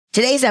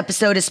Today's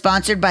episode is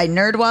sponsored by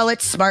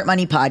NerdWallet's Smart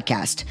Money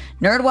Podcast.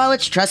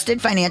 NerdWallet's trusted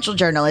financial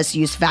journalists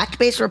use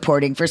fact-based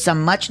reporting for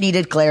some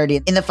much-needed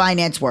clarity in the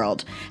finance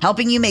world,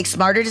 helping you make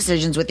smarter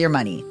decisions with your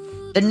money.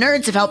 The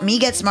nerds have helped me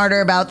get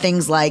smarter about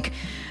things like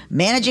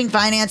managing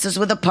finances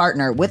with a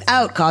partner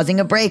without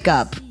causing a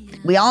breakup.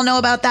 We all know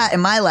about that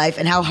in my life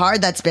and how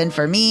hard that's been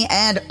for me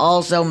and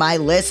also my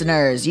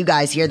listeners. You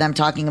guys hear them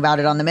talking about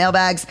it on the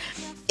mailbags.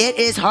 It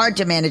is hard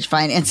to manage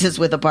finances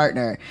with a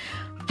partner.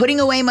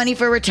 Putting away money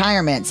for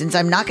retirement, since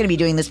I'm not going to be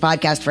doing this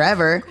podcast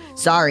forever.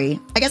 Sorry.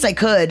 I guess I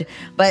could,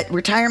 but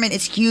retirement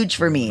is huge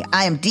for me.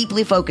 I am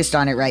deeply focused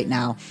on it right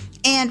now.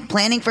 And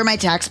planning for my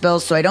tax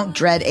bills so I don't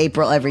dread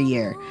April every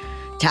year.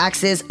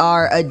 Taxes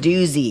are a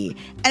doozy,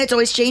 and it's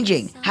always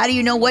changing. How do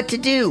you know what to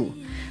do?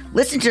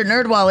 Listen to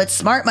NerdWallet's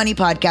Smart Money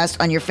Podcast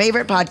on your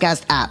favorite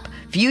podcast app.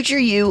 Future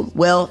you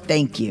will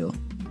thank you.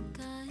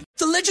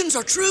 The legends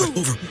are true.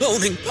 But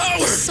overwhelming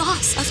power! The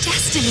sauce of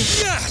destiny.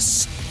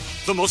 Yes!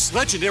 The most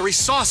legendary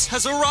sauce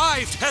has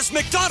arrived as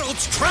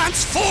McDonald's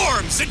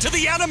transforms into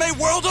the anime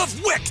world of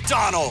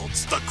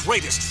WickDonald's. The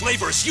greatest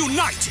flavors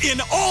unite in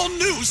all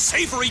new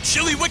savory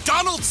chili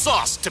McDonald's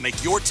sauce to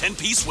make your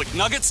 10-piece Wick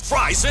Nuggets,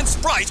 fries, and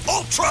Sprite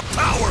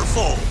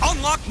ultra-powerful.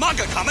 Unlock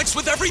manga comics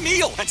with every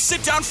meal and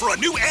sit down for a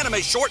new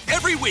anime short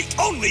every week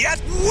only at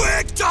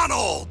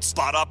WickDonald's.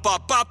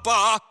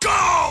 Ba-da-ba-ba-ba,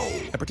 go!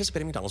 At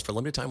participating McDonald's for a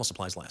limited time while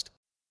supplies last.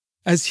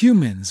 As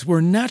humans, we're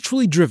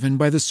naturally driven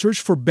by the search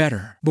for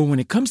better. But when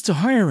it comes to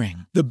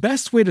hiring, the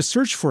best way to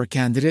search for a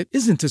candidate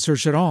isn't to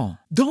search at all.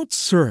 Don't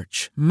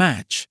search,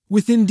 match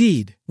with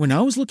Indeed. When I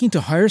was looking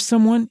to hire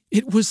someone,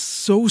 it was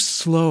so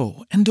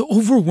slow and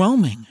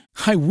overwhelming.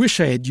 I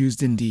wish I had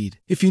used Indeed.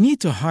 If you need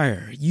to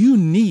hire, you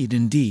need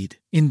Indeed.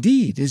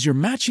 Indeed is your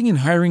matching and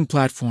hiring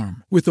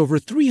platform with over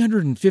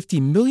 350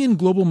 million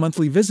global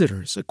monthly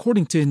visitors,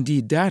 according to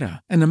Indeed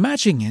data, and a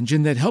matching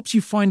engine that helps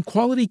you find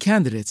quality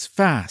candidates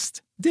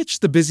fast. Ditch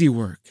the busy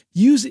work.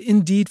 Use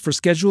Indeed for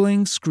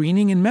scheduling,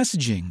 screening, and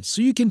messaging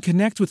so you can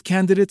connect with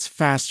candidates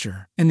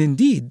faster. And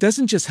Indeed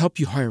doesn't just help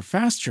you hire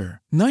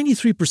faster.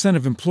 93%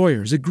 of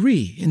employers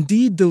agree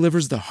Indeed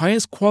delivers the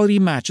highest quality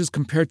matches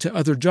compared to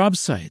other job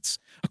sites,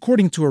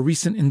 according to a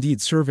recent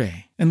Indeed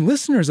survey. And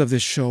listeners of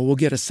this show will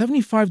get a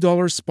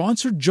 $75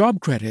 sponsored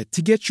job credit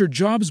to get your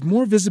jobs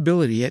more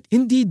visibility at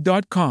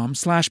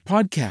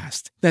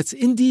Indeed.com/podcast. That's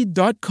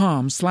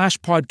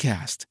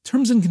Indeed.com/podcast.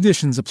 Terms and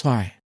conditions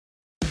apply.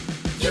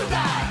 You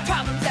got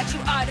problems that you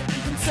ought to be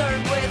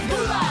concerned with.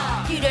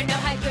 Moolah. You don't know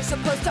how you're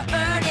supposed to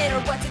earn it, or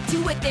what to do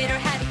with it, or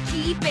how to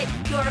keep it.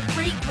 You're a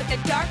freak with a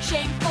dark,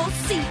 shameful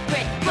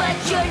secret. But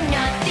you're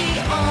not the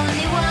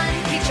only one.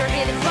 Get your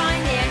hidden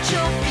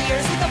financial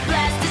fears with a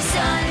blast of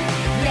sun.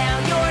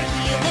 Now your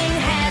healing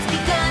has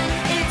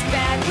begun. It's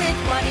Bad with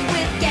Money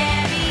with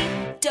Gabby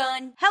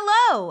Dunn.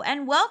 Hello,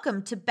 and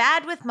welcome to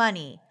Bad with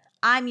Money.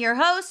 I'm your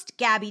host,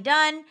 Gabby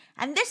Dunn,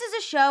 and this is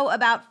a show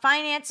about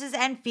finances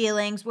and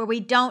feelings where we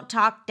don't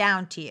talk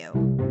down to you.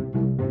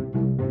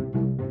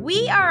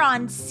 We are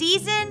on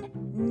season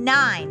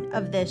 9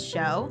 of this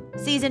show.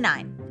 Season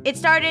 9. It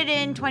started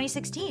in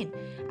 2016,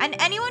 and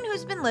anyone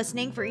who's been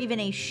listening for even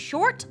a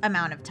short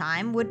amount of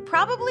time would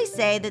probably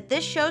say that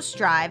this show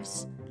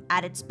strives,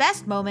 at its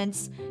best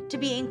moments, to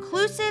be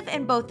inclusive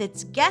in both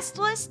its guest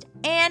list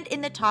and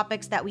in the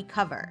topics that we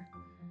cover.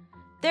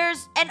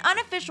 There's an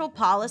unofficial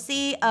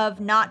policy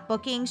of not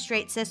booking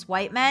straight cis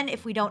white men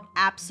if we don't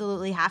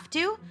absolutely have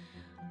to.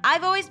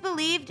 I've always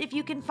believed if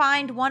you can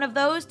find one of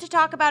those to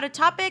talk about a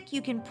topic,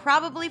 you can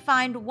probably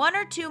find one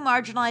or two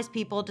marginalized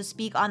people to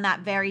speak on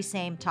that very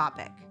same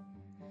topic.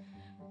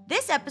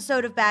 This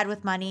episode of Bad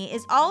with Money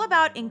is all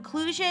about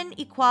inclusion,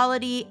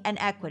 equality, and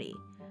equity.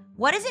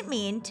 What does it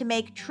mean to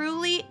make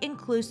truly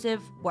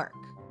inclusive work?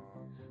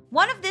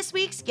 One of this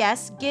week's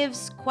guests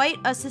gives quite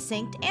a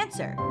succinct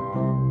answer.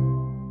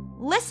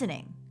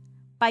 Listening,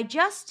 by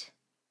just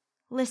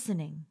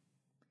listening.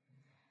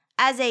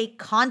 As a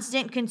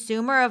constant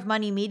consumer of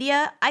money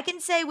media, I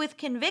can say with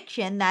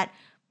conviction that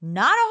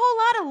not a whole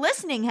lot of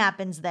listening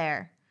happens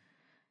there.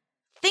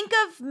 Think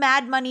of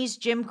Mad Money's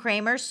Jim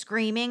Cramer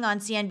screaming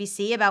on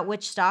CNBC about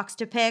which stocks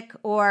to pick,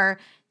 or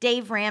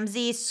Dave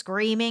Ramsey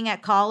screaming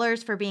at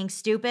callers for being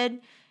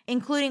stupid,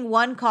 including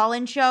one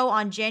call-in show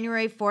on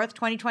January 4th,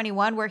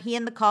 2021, where he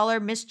and the caller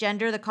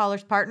misgender the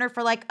caller's partner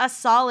for like a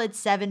solid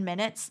 7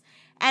 minutes,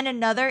 and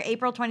another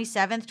April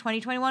 27th,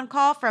 2021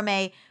 call from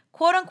a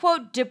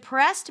quote-unquote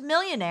depressed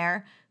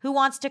millionaire who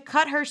wants to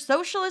cut her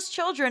socialist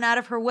children out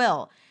of her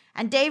will.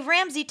 And Dave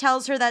Ramsey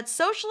tells her that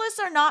socialists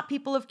are not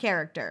people of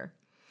character.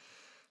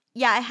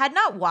 Yeah, I had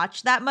not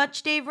watched that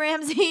much Dave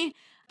Ramsey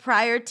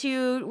prior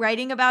to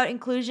writing about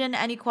inclusion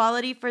and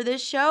equality for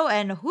this show,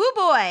 and whoo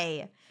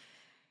boy!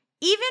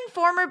 Even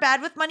former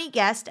Bad with Money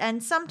guest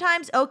and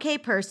sometimes okay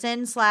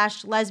person /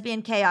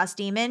 lesbian chaos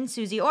demon,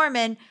 Susie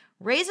Orman,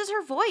 raises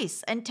her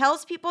voice and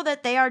tells people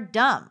that they are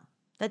dumb,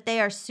 that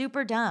they are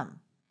super dumb.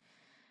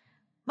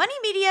 Money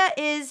media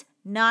is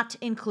not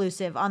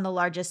inclusive on the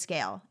largest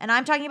scale, and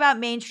I'm talking about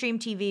mainstream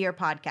TV or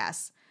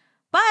podcasts.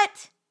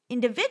 But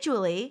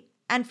individually,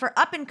 and for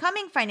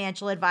up-and-coming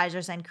financial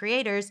advisors and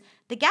creators,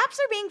 the gaps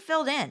are being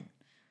filled in.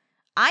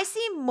 I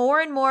see more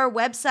and more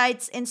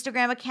websites,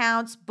 Instagram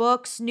accounts,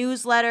 books,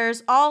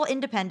 newsletters, all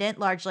independent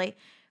largely,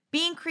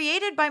 being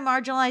created by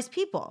marginalized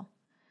people.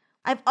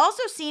 I've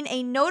also seen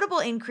a notable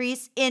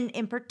increase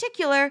in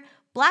particular,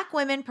 Black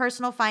women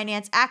personal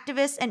finance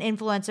activists and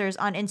influencers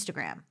on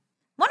Instagram,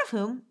 one of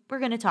whom we're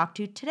going to talk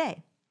to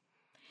today.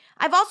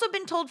 I've also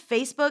been told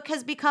Facebook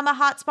has become a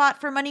hotspot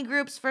for money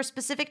groups for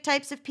specific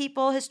types of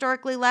people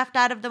historically left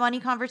out of the money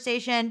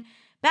conversation.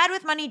 Bad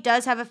with Money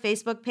does have a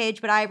Facebook page,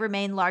 but I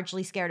remain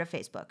largely scared of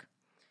Facebook.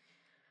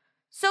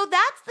 So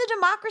that's the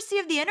democracy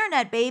of the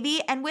internet,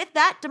 baby. And with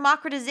that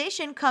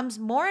democratization comes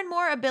more and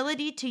more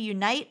ability to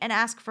unite and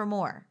ask for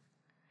more.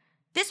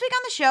 This week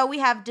on the show, we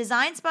have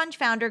Design Sponge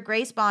founder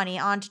Grace Bonney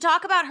on to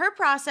talk about her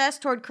process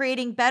toward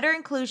creating better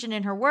inclusion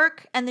in her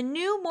work and the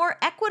new, more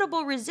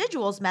equitable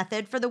residuals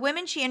method for the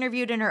women she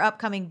interviewed in her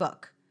upcoming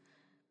book.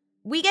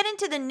 We get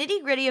into the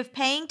nitty-gritty of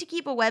paying to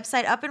keep a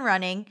website up and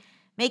running,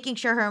 making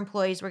sure her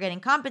employees were getting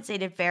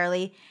compensated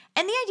fairly,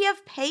 and the idea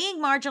of paying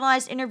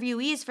marginalized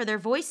interviewees for their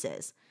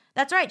voices.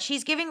 That's right,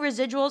 she's giving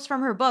residuals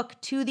from her book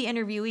to the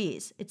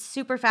interviewees. It's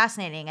super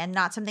fascinating and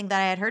not something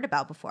that I had heard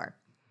about before.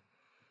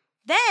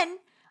 Then,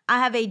 I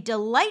have a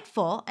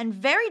delightful and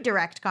very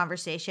direct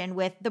conversation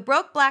with the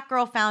Broke Black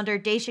Girl founder,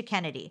 Daisha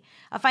Kennedy,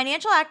 a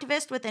financial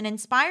activist with an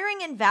inspiring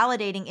and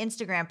validating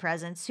Instagram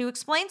presence who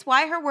explains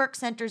why her work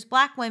centers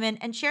Black women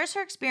and shares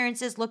her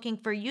experiences looking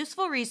for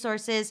useful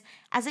resources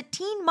as a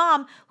teen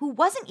mom who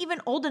wasn't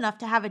even old enough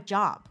to have a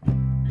job.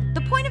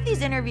 The point of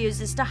these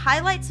interviews is to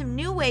highlight some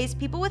new ways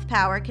people with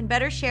power can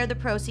better share the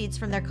proceeds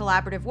from their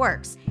collaborative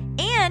works,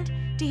 and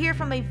to hear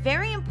from a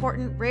very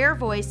important, rare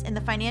voice in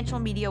the financial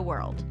media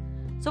world.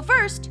 So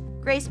first,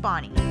 Grace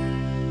Bonney.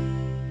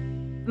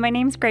 My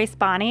name's Grace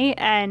Bonney,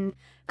 and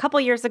a couple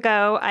years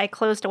ago, I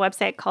closed a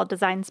website called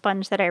Design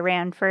Sponge that I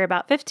ran for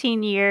about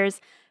 15 years,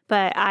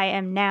 but I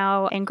am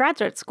now in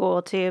graduate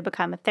school to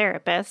become a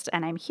therapist,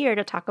 and I'm here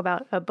to talk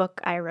about a book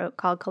I wrote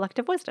called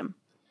Collective Wisdom.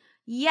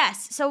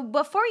 Yes. So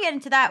before we get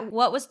into that,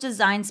 what was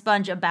Design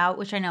Sponge about,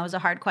 which I know is a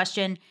hard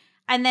question?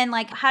 And then,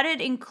 how did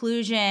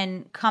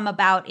inclusion come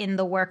about in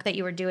the work that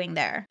you were doing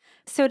there?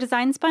 So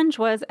Design Sponge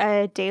was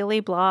a daily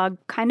blog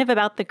kind of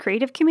about the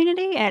creative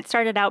community, and it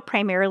started out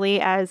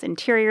primarily as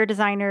interior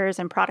designers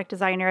and product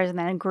designers, and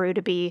then it grew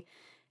to be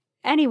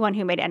anyone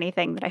who made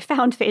anything that I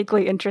found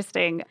vaguely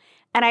interesting.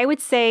 And I would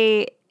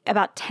say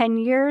about 10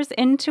 years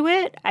into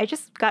it, I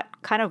just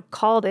got kind of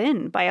called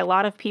in by a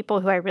lot of people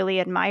who I really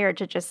admired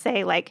to just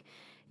say,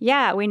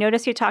 yeah, we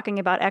notice you talking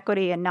about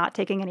equity and not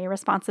taking any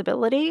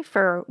responsibility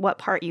for what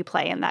part you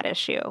play in that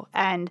issue.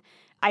 And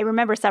I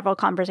remember several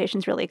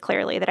conversations really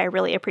clearly that I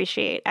really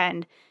appreciate.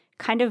 And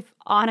kind of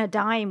on a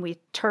dime, we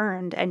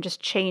turned and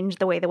just changed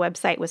the way the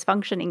website was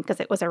functioning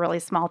because it was a really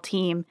small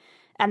team.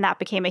 And that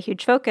became a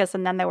huge focus.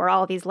 And then there were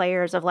all these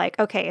layers of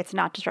okay, it's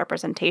not just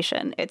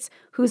representation. It's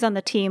who's on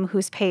the team,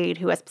 who's paid,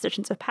 who has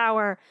positions of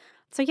power.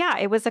 So yeah,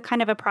 it was a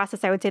kind of a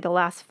process, I would say, the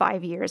last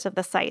 5 years of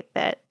the site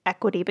that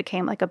equity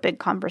became a big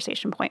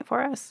conversation point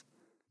for us.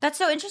 That's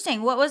so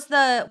interesting. What was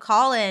the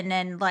call-in?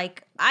 And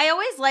I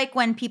always like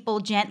when people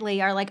gently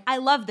are I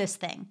love this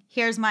thing.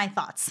 Here's my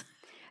thoughts.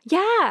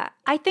 Yeah,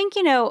 I think,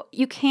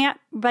 you can't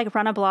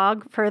run a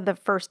blog for the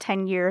first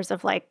 10 years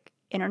of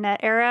internet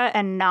era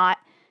and not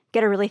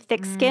get a really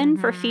thick skin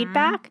for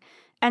feedback.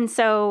 And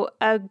so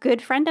a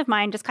good friend of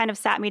mine just kind of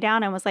sat me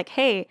down and was like,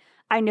 hey,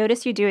 I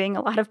noticed you doing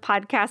a lot of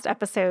podcast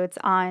episodes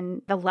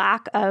on the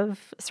lack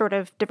of sort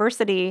of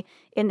diversity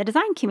in the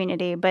design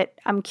community, but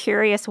I'm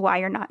curious why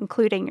you're not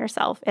including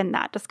yourself in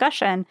that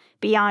discussion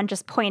beyond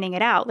just pointing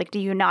it out. Do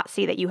you not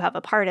see that you have a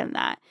part in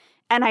that?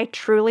 And I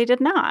truly did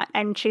not.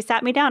 And she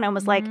sat me down and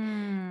was like,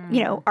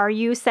 are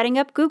you setting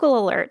up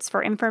Google alerts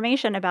for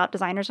information about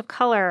designers of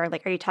color?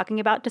 Are you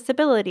talking about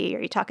disability?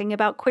 Are you talking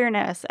about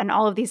queerness? And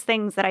all of these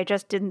things that I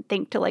just didn't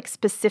think to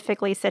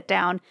specifically sit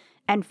down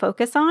and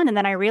focus on. And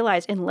then I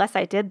realized unless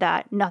I did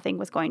that, nothing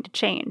was going to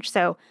change.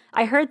 So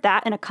I heard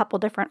that in a couple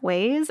different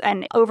ways.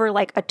 And over a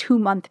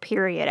 2-month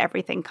period,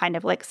 everything kind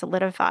of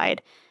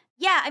solidified.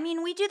 Yeah, I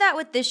mean, we do that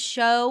with this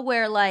show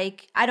where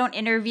I don't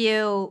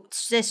interview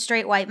cis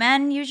straight white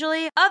men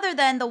usually, other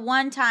than the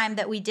one time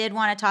that we did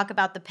want to talk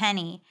about the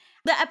penny.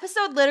 The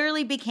episode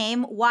literally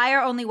became, why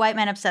are only white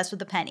men obsessed with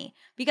the penny?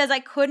 Because I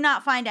could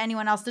not find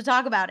anyone else to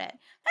talk about it.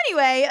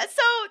 Anyway,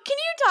 so can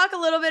you talk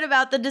a little bit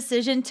about the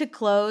decision to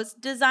close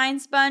Design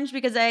Sponge?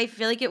 Because I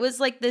feel like it was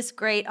this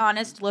great,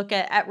 honest look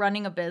at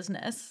running a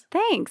business.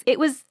 Thanks. It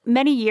was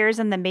many years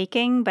in the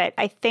making, but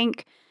I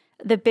think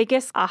the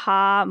biggest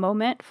aha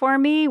moment for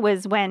me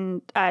was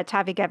when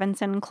Tavi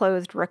Gevinson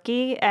closed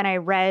Rookie, and I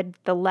read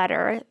the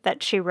letter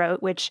that she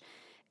wrote, which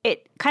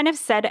it kind of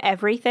said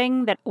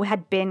everything that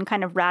had been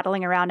kind of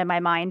rattling around in my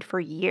mind for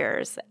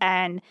years,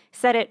 and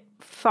said it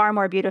far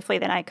more beautifully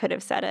than I could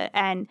have said it.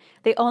 And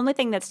the only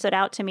thing that stood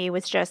out to me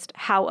was just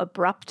how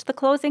abrupt the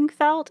closing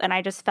felt, and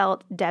I just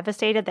felt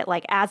devastated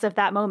that as of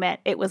that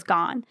moment, it was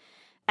gone.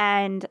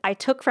 And I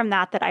took from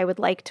that I would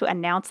like to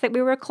announce that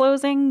we were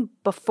closing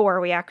before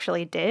we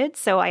actually did.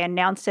 So I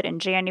announced it in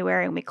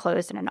January and we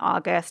closed it in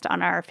August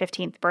on our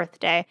 15th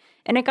birthday.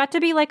 And it got to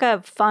be like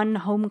a fun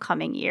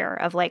homecoming year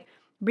of like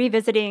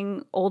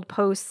revisiting old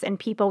posts and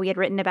people we had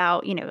written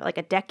about, like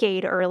a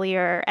decade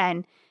earlier.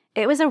 And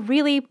it was a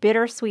really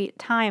bittersweet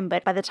time.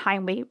 But by the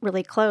time we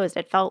really closed,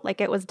 it felt like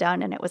it was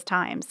done and it was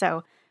time.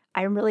 So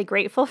I'm really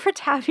grateful for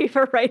Taffy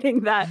for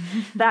writing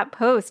that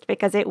post,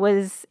 because it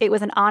was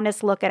an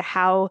honest look at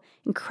how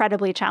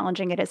incredibly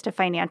challenging it is to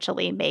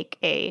financially make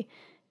a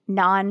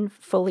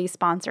non-fully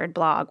sponsored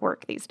blog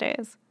work these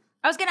days.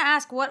 I was going to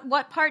ask,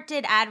 what part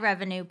did ad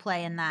revenue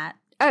play in that?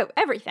 Oh,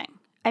 everything.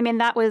 I mean,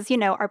 that was,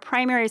 our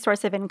primary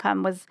source of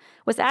income was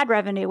ad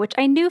revenue, which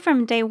I knew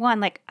from day one.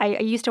 Like, I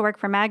used to work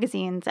for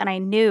magazines, and I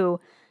knew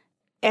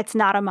it's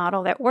not a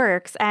model that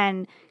works.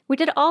 And we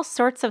did all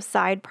sorts of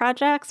side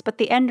projects, but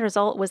the end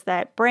result was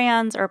that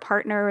brands or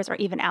partners or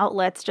even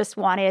outlets just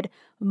wanted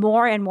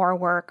more and more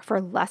work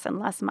for less and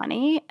less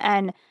money.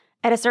 And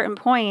at a certain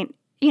point,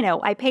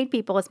 I paid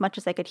people as much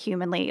as I could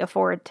humanly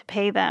afford to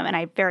pay them. And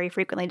I very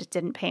frequently just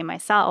didn't pay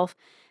myself.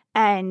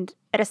 And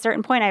at a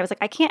certain point, I was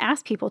like, I can't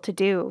ask people to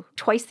do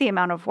twice the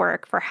amount of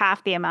work for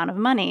half the amount of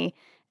money.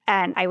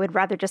 And I would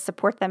rather just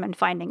support them in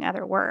finding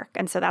other work.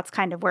 And so that's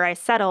kind of where I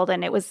settled.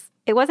 And it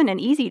wasn't an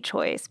easy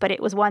choice, but it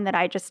was one that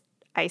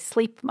I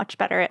sleep much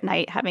better at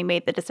night having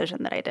made the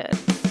decision that I did.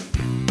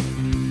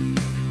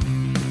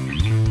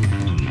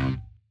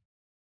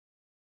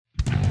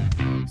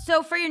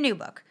 So for your new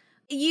book,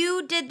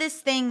 you did this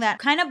thing that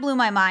kind of blew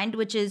my mind,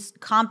 which is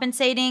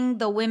compensating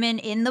the women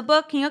in the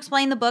book. Can you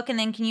explain the book, and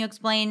then can you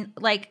explain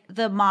like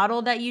the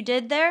model that you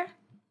did there?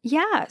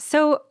 Yeah.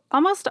 So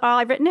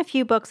I've written a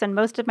few books, and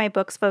most of my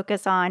books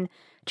focus on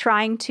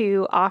trying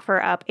to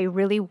offer up a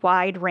really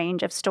wide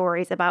range of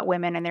stories about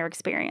women and their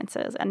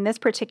experiences. And this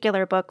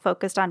particular book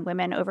focused on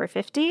women over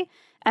 50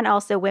 and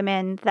also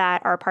women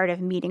that are part of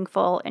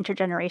meaningful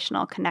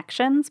intergenerational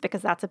connections,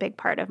 because that's a big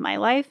part of my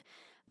life.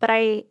 But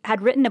I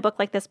had written a book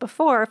like this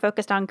before,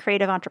 focused on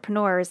creative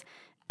entrepreneurs.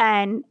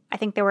 And I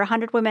think there were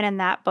 100 women in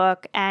that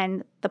book.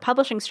 And the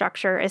publishing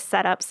structure is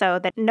set up so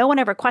that no one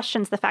ever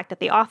questions the fact that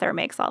the author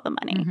makes all the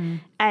money. Mm-hmm.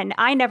 And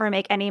I never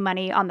make any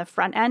money on the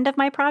front end of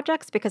my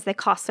projects because they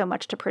cost so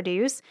much to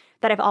produce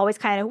that I've always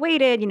kind of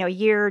waited, a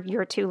year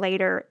or two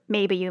later,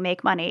 maybe you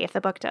make money if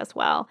the book does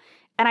well.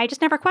 And I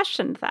just never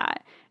questioned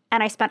that.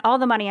 And I spent all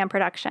the money on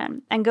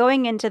production. And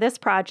going into this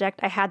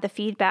project, I had the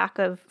feedback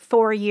of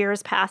 4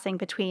 years passing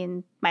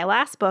between my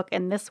last book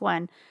and this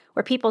one,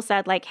 where people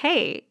said like,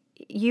 hey,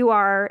 you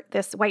are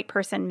this white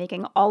person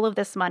making all of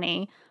this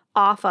money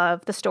off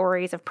of the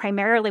stories of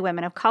primarily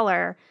women of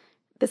color.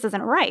 This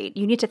isn't right.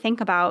 You need to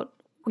think about,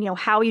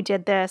 how you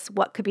did this,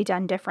 what could be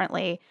done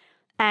differently.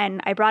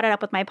 And I brought it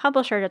up with my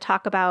publisher to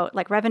talk about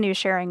like revenue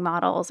sharing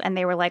models. And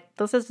they were like,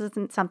 this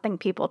isn't something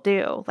people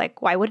do.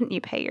 Like, why wouldn't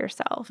you pay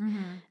yourself?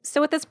 Mm-hmm.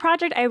 So with this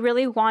project, I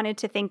really wanted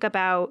to think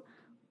about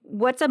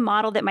what's a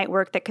model that might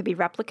work that could be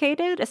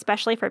replicated,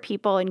 especially for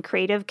people in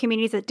creative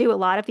communities that do a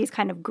lot of these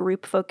kind of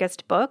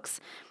group-focused books.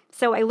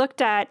 So I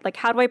looked at like,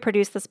 how do I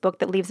produce this book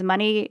that leaves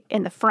money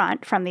in the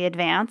front from the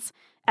advance?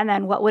 And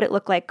then what would it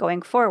look like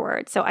going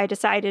forward? So I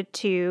decided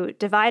to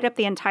divide up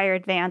the entire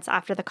advance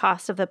after the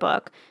cost of the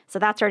book. So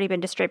that's already been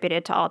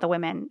distributed to all the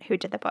women who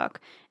did the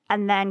book.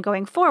 And then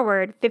going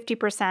forward,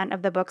 50%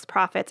 of the book's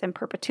profits in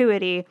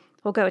perpetuity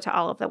will go to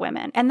all of the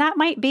women. And that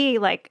might be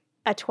like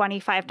a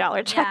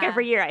 $25 check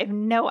every year. I have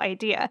no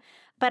idea.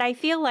 But I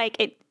feel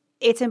like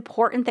it's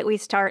important that we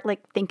start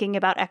like thinking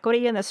about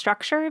equity in the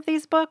structure of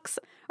these books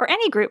or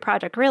any group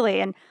project really.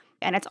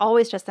 And it's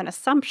always just an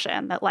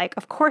assumption that like,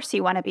 of course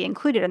you want to be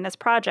included in this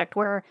project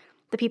where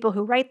the people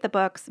who write the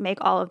books make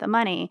all of the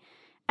money.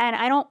 And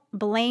I don't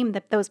blame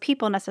those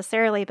people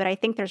necessarily, but I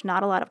think there's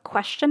not a lot of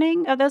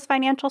questioning of those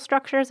financial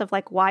structures of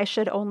like, why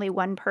should only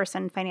one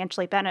person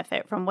financially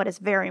benefit from what is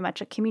very much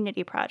a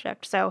community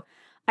project? So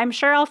I'm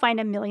sure I'll find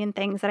a million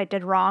things that I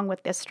did wrong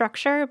with this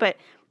structure, but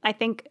I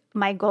think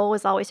my goal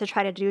was always to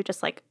try to do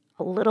just like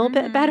a little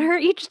bit better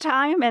each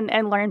time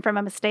and learn from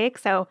a mistake.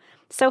 So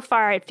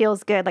far it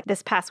feels good. Like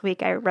this past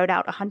week, I wrote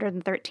out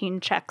 113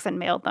 checks and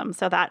mailed them.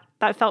 So that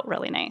felt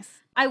really nice.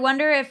 I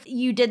wonder if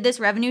you did this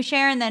revenue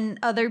share and then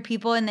other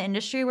people in the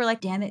industry were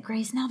like, damn it,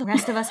 Grace, now the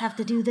rest of us have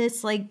to do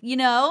this. Like,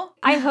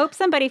 I hope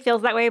somebody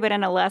feels that way, but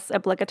in a less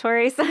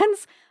obligatory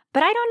sense.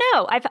 But I don't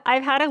know.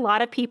 I've had a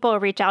lot of people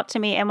reach out to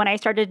me. And when I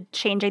started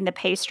changing the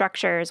pay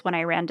structures when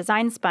I ran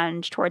Design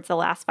Sponge towards the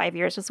last 5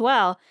 years as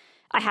well,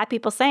 I had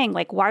people saying,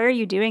 like, why are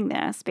you doing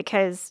this?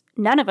 Because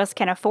none of us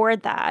can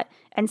afford that.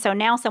 And so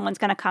now someone's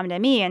going to come to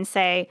me and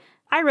say,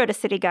 I wrote a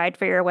city guide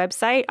for your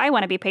website. I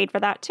want to be paid for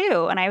that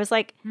too. And I was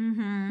like,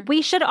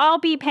 we should all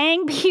be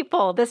paying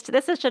people. This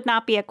should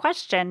not be a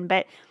question.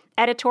 But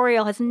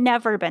editorial has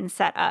never been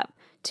set up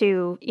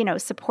to,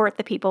 support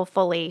the people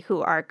fully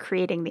who are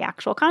creating the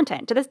actual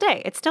content. To this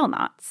day, it's still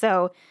not.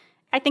 So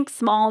I think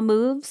small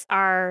moves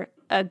are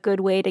a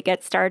good way to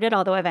get started.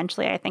 Although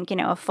eventually I think,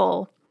 a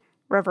full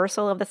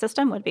reversal of the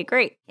system would be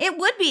great. It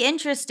would be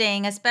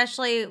interesting,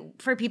 especially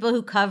for people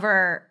who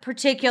cover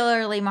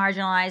particularly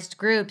marginalized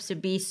groups.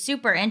 It'd be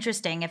super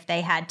interesting if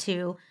they had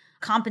to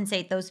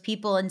compensate those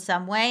people in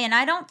some way. And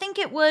I don't think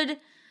it would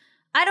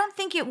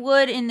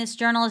in this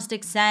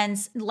journalistic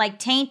sense, like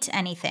taint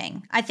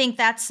anything. I think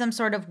that's some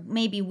sort of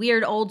maybe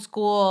weird old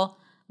school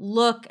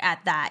look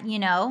at that, you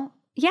know?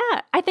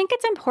 Yeah, I think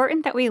it's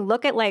important that we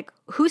look at like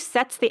who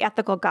sets the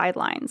ethical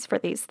guidelines for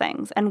these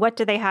things and what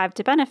do they have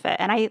to benefit.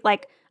 And I'm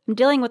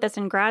dealing with this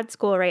in grad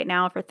school right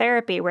now for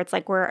therapy, where it's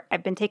like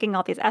I've been taking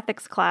all these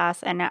ethics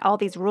class and all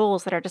these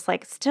rules that are just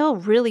like still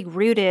really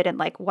rooted in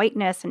like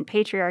whiteness and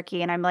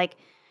patriarchy. And I'm like,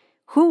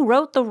 who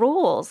wrote the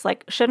rules?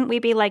 Like, shouldn't we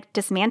be like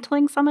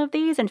dismantling some of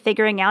these and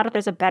figuring out if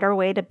there's a better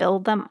way to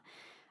build them?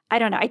 I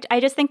don't know. I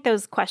just think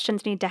those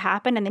questions need to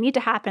happen, and they need to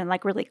happen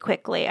like really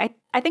quickly.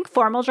 I think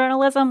formal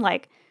journalism,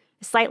 like,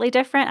 slightly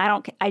different.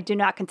 I do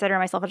not consider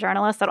myself a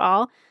journalist at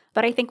all.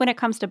 But I think when it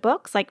comes to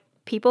books, like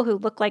people who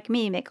look like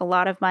me make a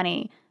lot of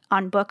money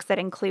on books that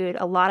include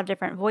a lot of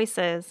different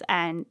voices,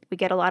 and we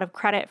get a lot of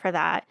credit for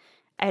that.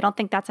 I don't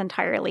think that's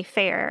entirely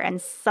fair.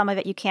 And some of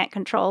it you can't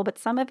control, but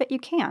some of it you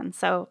can.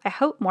 So I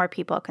hope more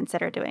people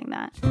consider doing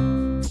that.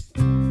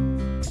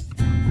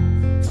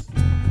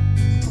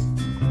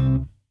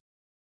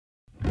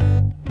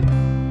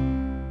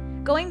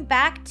 Going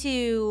back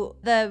to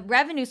the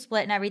revenue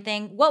split and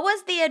everything, what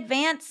was the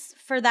advance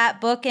for that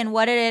book and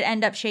what did it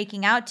end up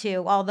shaking out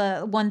to, all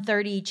the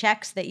 130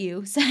 checks that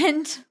you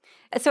sent?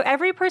 So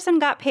every person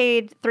got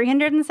paid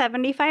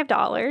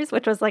 $375,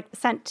 which was like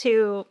sent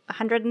to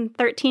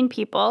 113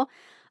 people.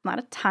 Not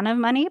a ton of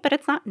money, but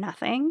it's not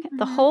nothing. Mm-hmm.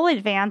 The whole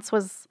advance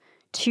was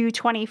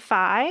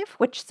 $225,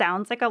 which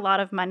sounds like a lot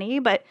of money,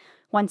 but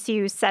once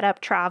you set up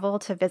travel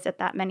to visit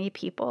that many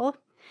people,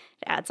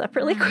 it adds up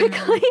really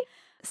quickly.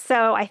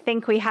 So I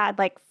think we had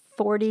like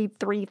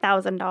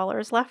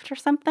 $43,000 left or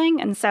something.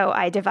 And so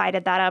I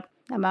divided that up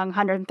among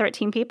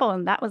 113 people,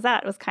 and that was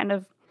that. It was kind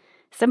of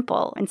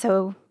simple. And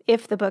so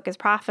if the book is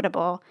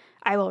profitable,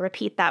 I will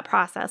repeat that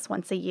process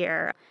once a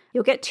year.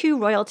 You'll get 2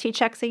 royalty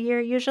checks a year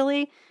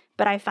usually,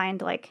 but I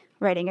find like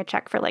writing a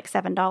check for like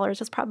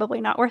 $7 is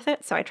probably not worth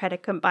it. So I try to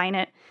combine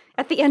it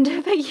at the end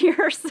of the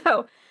year.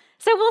 So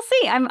we'll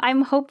see.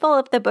 I'm hopeful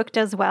if the book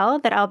does well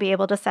that I'll be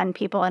able to send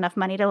people enough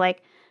money to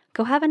like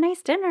go have a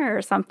nice dinner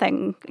or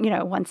something,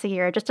 once a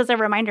year, just as a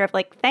reminder of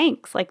like,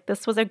 thanks, like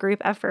this was a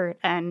group effort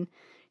and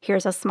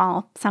here's a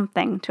small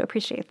something to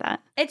appreciate that.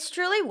 It's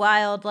truly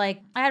wild. Like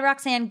I had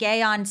Roxane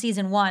Gay on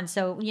season 1,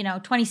 so,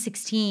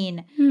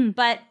 2016.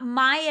 But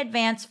my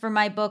advance for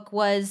my book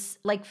was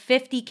like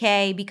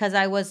 $50K because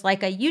I was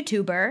like a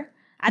YouTuber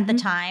at the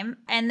time.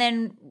 And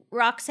then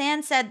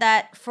Roxane said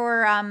that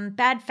for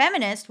Bad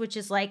Feminist, which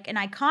is like an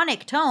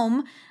iconic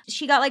tome,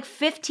 she got like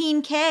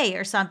 $15K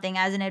or something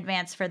as an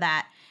advance for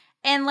that.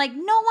 And like,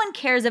 no one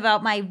cares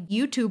about my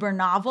YouTuber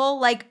novel.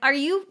 Like, are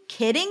you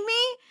kidding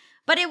me?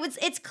 But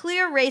it's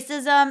clear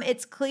racism.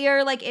 It's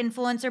clear like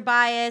influencer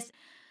bias.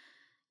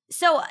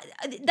 So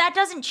that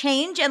doesn't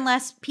change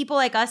unless people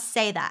like us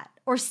say that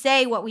or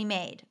say what we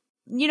made.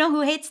 You know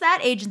who hates that?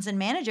 Agents and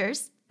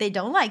managers. They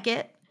don't like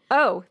it.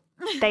 Oh,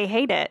 they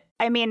hate it.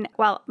 I mean,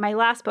 well, my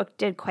last book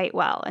did quite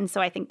well. And so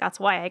I think that's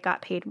why I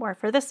got paid more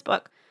for this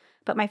book.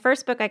 But my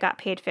first book, I got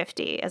paid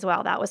 $50 as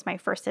well. That was my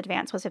first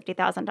advance, was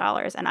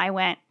 $50,000. And I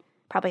went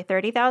probably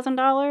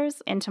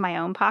 $30,000 into my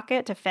own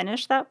pocket to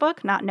finish that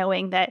book, not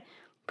knowing that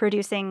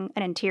producing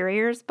an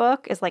interiors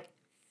book is like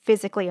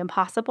physically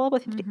impossible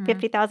with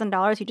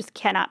 $50,000. You just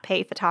cannot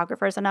pay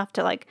photographers enough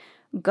to like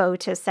go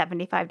to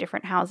 75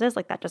 different houses.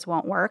 Like that just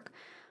won't work.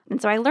 And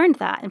so I learned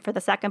that. And for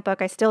the second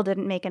book, I still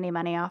didn't make any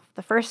money off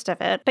the first of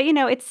it. But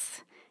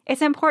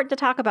it's important to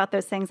talk about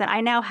those things. And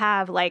I now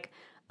have like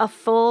a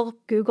full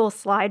Google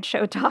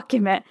slideshow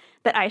document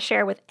that I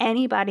share with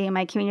anybody in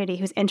my community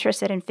who's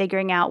interested in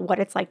figuring out what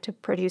it's like to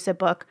produce a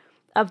book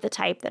of the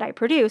type that I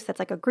produce. That's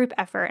like a group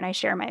effort. And I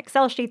share my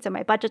Excel sheets and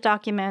my budget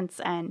documents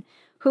and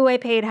who I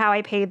paid, how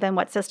I paid them,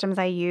 what systems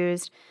I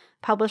used.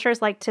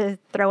 Publishers like to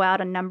throw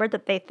out a number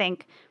that they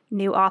think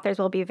new authors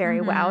will be very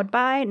wowed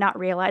by, not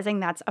realizing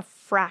that's a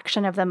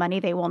fraction of the money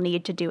they will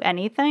need to do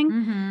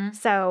anything.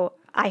 So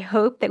I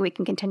hope that we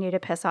can continue to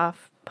piss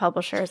off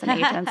publishers and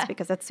agents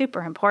because it's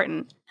super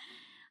important.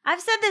 I've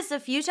said this a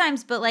few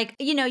times, but like,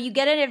 you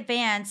get an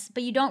advance,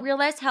 but you don't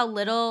realize how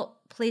little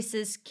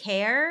places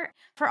care.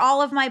 For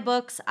all of my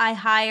books, I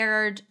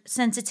hired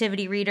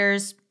sensitivity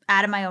readers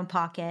out of my own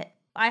pocket.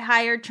 I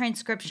hired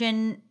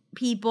transcription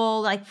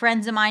people, like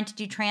friends of mine, to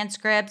do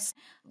transcripts.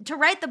 To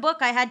write the book,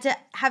 I had to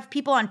have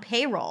people on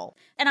payroll.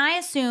 And I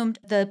assumed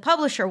the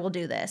publisher will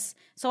do this.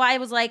 So I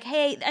was like,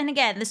 hey, and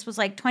again, this was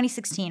like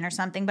 2016 or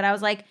something, but I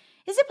was like,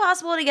 is it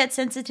possible to get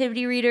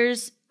sensitivity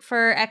readers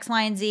for X,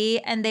 Y, and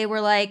Z? And they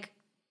were like,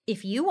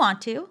 if you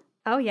want to.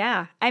 Oh,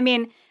 yeah. I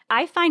mean,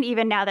 I find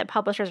even now that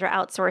publishers are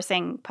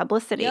outsourcing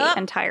publicity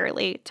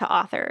entirely to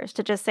authors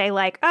to just say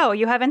like, oh,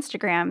 you have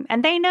Instagram.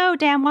 And they know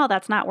damn well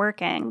that's not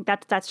working.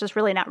 That's just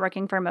really not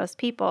working for most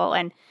people.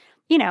 And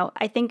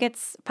I think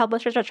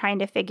publishers are trying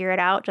to figure it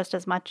out just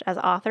as much as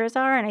authors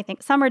are. And I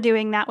think some are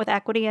doing that with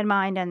equity in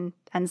mind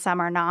and some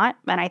are not.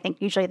 And I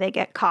think usually they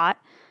get caught.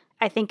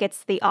 I think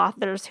it's the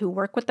authors who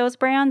work with those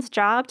brands'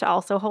 job to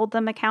also hold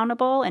them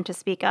accountable and to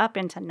speak up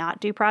and to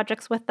not do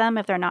projects with them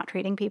if they're not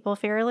treating people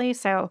fairly.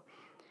 So,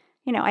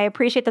 I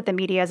appreciate that the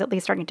media is at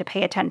least starting to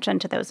pay attention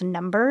to those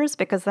numbers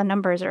because the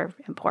numbers are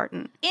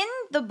important. In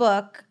the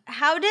book,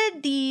 how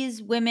did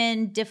these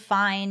women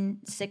define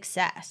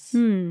success?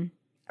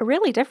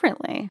 Really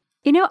differently.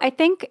 I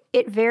think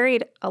it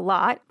varied a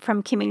lot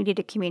from community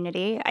to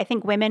community. I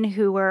think women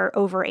who were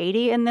over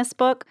 80 in this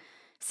book,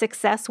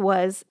 success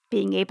was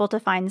being able to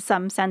find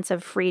some sense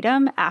of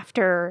freedom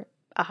after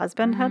a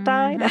husband had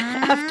died,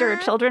 after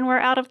children were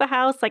out of the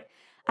house. Like,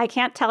 I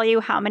can't tell you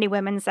how many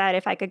women said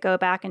if I could go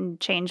back and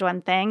change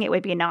one thing, it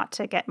would be not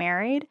to get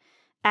married,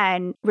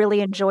 and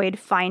really enjoyed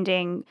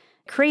finding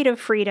creative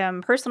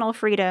freedom, personal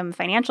freedom,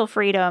 financial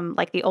freedom,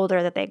 like the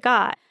older that they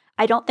got.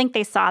 I don't think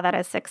they saw that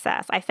as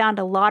success. I found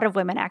a lot of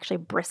women actually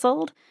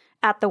bristled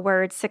at the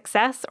word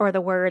success or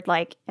the word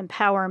like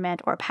empowerment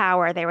or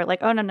power. They were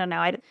like, oh, no,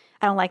 I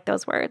don't like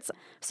those words.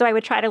 So I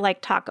would try to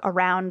like talk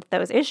around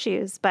those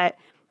issues. But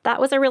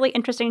that was a really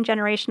interesting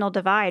generational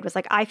divide, was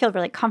like, I feel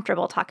really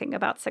comfortable talking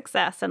about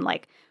success and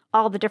like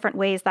all the different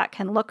ways that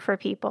can look for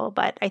people.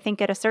 But I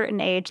think at a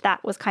certain age,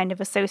 that was kind of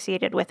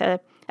associated with a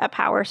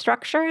power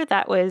structure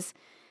that was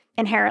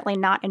inherently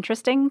not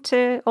interesting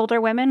to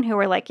older women who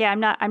were like, yeah,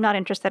 I'm not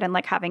interested in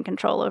like having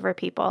control over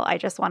people. I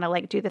just want to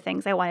like do the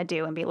things I want to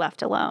do and be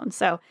left alone.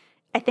 So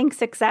I think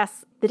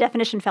success, the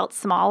definition felt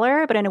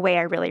smaller, but in a way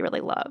I really,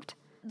 really loved.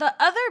 The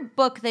other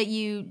book that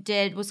you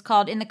did was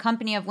called In the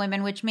Company of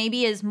Women, which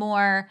maybe is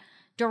more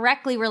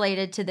directly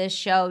related to this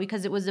show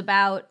because it was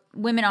about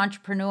women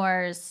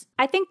entrepreneurs.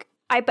 I think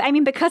I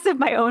mean, because of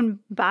my own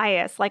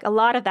bias, like a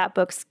lot of that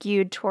book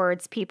skewed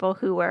towards people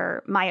who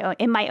were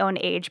in my own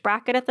age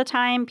bracket at the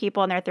time,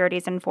 people in their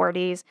 30s and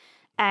 40s.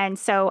 And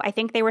so I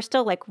think they were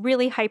still like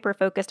really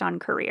hyper-focused on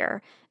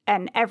career,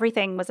 and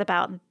everything was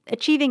about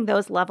achieving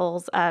those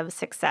levels of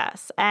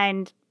success.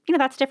 And,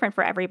 that's different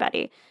for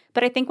everybody.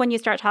 But I think when you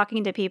start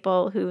talking to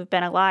people who've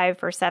been alive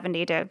for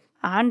 70 to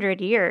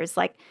 100 years,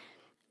 like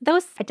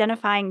those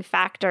identifying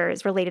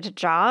factors related to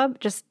job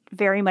just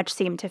very much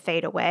seem to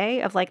fade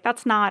away of like,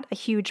 that's not a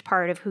huge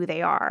part of who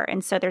they are.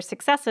 And so their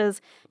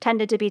successes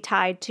tended to be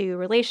tied to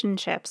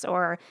relationships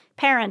or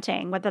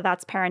parenting, whether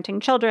that's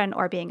parenting children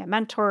or being a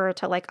mentor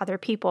to like other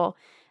people.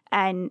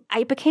 And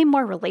I became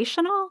more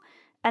relational.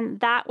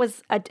 And that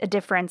was a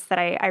difference that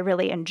I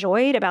really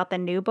enjoyed about the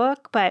new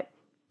book. But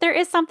there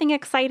is something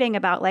exciting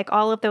about like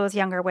all of those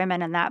younger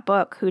women in that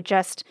book who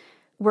just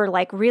were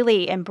like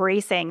really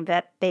embracing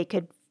that they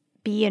could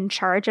be in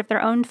charge of their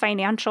own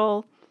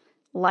financial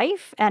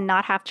life and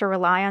not have to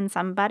rely on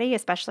somebody,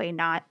 especially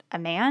not a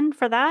man,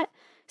 for that.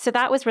 So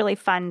that was really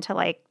fun to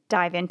like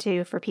dive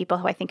into for people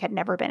who I think had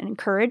never been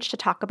encouraged to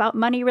talk about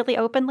money really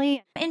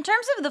openly. In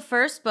terms of the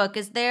first book,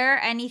 is there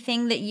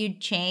anything that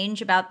you'd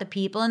change about the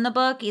people in the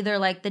book, either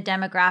like the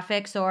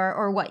demographics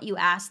or what you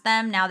asked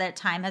them now that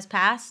time has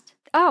passed?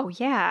 Oh,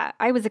 yeah.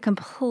 I was a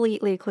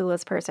completely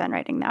clueless person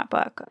writing that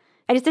book.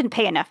 I just didn't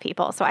pay enough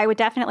people. So I would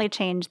definitely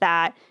change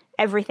that.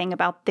 Everything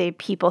about the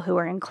people who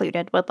were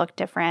included would look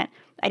different.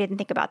 I didn't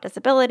think about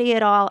disability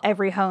at all.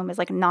 Every home is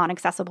like a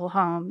non-accessible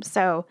home.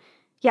 So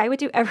yeah, I would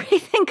do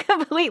everything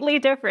completely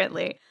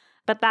differently.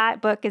 But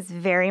that book is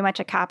very much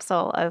a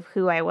capsule of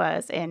who I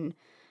was in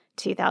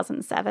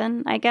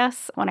 2007, I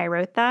guess, when I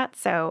wrote that.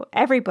 So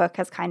every book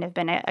has kind of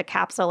been a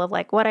capsule of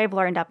like what I've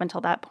learned up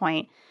until that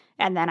point.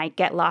 And then I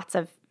get lots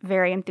of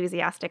very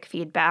enthusiastic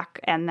feedback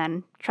and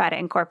then try to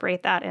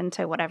incorporate that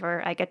into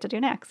whatever I get to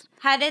do next.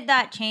 How did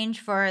that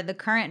change for the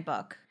current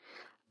book?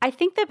 I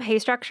think the pay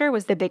structure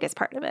was the biggest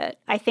part of it.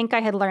 I think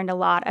I had learned a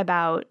lot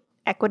about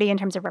equity in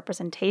terms of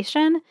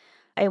representation.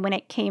 And when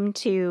it came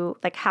to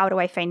like, how do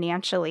I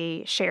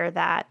financially share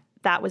that,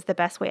 that was the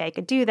best way I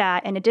could do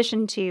that. In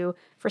addition to,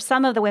 for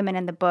some of the women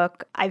in the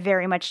book, I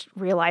very much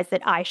realized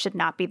that I should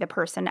not be the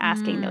person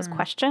asking those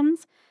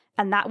questions.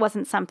 And that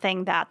wasn't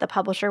something that the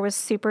publisher was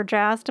super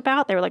jazzed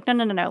about. They were like, no,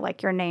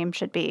 like your name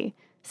should be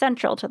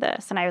central to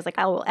this. And I was like,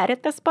 I will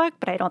edit this book,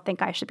 but I don't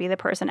think I should be the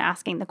person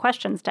asking the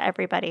questions to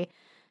everybody.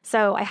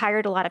 So I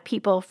hired a lot of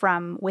people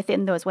from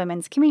within those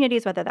women's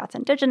communities, whether that's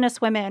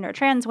Indigenous women or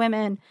trans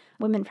women,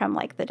 women from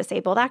like the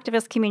disabled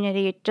activist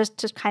community, just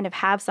to kind of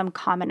have some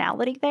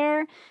commonality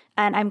there.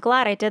 And I'm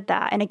glad I did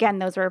that. And again,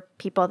 those were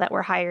people that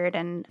were hired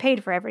and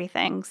paid for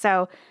everything.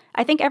 So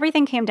I think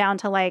everything came down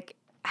to like,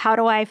 how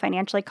do I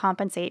financially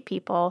compensate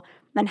people?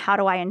 Then how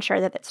do I ensure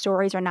that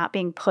stories are not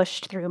being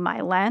pushed through my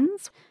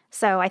lens?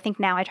 So I think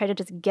now I try to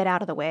just get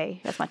out of the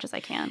way as much as I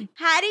can.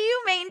 How do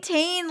you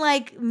maintain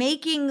like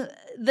making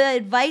the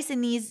advice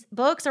in these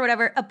books or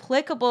whatever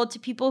applicable to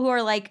people who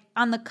are like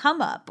on the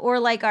come up or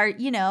like are,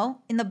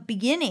 in the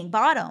beginning,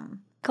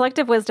 bottom?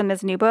 Collective Wisdom,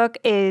 this new book,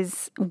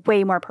 is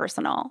way more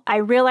personal. I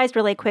realized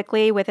really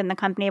quickly within the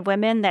Company of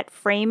Women that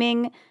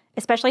framing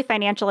especially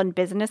financial and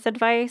business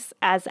advice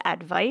as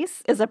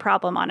advice is a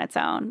problem on its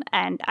own.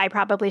 And I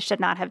probably should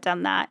not have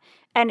done that.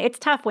 And it's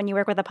tough when you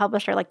work with a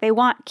publisher. Like, they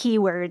want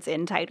keywords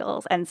in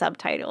titles and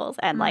subtitles.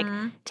 And like,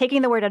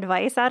 taking the word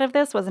advice out of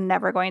this was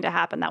never going to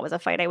happen. That was a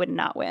fight I would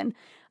not win.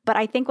 But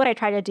I think what I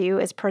try to do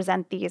is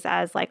present these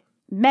as like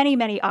many,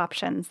 many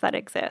options that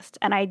exist.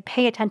 And I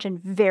pay attention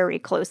very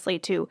closely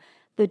to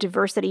the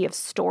diversity of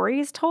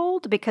stories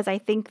told, because I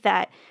think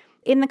that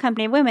in the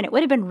Company of Women, it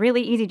would have been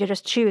really easy to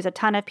just choose a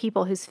ton of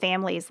people whose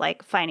families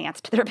like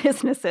financed their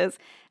businesses.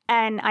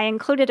 And I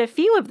included a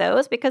few of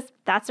those because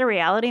that's a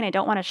reality and I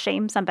don't want to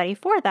shame somebody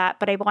for that,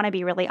 but I want to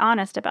be really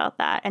honest about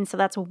that. And so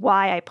that's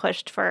why I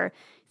pushed for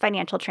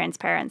financial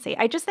transparency.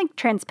 I just think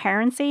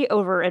transparency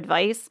over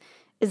advice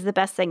is the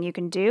best thing you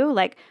can do.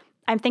 Like,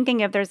 I'm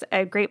thinking of, there's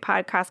a great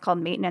podcast called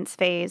Maintenance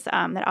Phase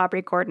that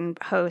Aubrey Gordon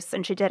hosts,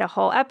 and she did a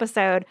whole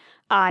episode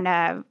on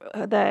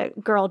the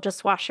Girl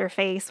Just Wash Your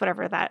Face,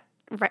 whatever that,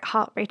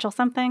 Rachel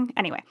something.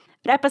 Anyway,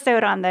 an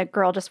episode on the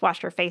Girl Just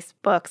Wash Your Face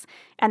books.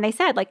 And they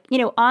said, like,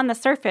 on the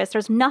surface,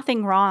 there's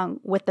nothing wrong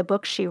with the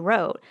book she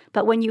wrote.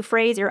 But when you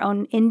phrase your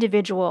own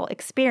individual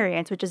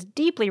experience, which is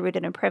deeply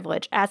rooted in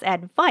privilege, as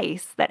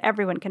advice that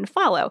everyone can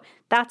follow,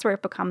 that's where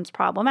it becomes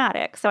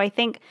problematic. So I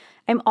think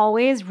I'm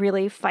always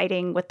really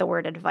fighting with the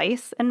word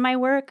advice in my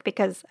work,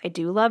 because I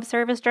do love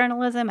service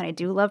journalism and I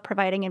do love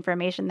providing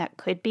information that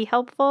could be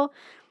helpful.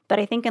 But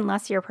I think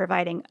unless you're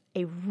providing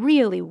a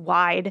really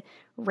wide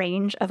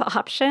range of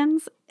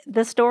options,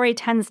 the story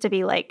tends to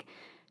be like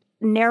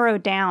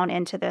narrowed down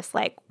into this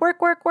like work,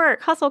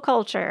 hustle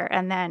culture,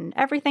 and then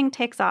everything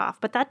takes off.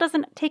 But that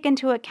doesn't take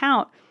into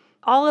account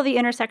all of the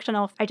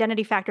intersectional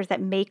identity factors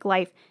that make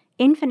life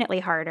infinitely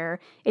harder.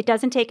 It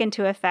doesn't take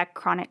into effect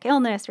chronic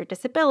illness or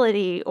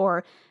disability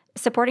or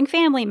supporting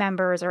family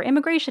members or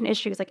immigration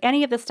issues, like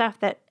any of the stuff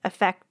that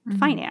affect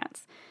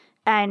finance.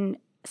 And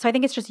so I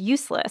think it's just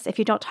useless if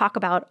you don't talk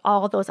about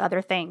all those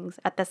other things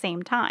at the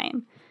same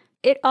time.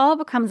 It all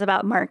becomes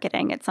about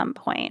marketing at some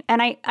point.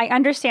 And I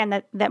understand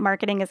that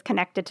marketing is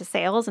connected to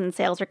sales and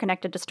sales are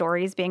connected to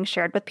stories being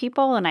shared with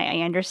people. And I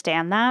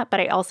understand that. But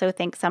I also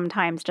think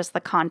sometimes just the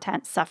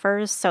content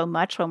suffers so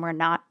much when we're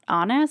not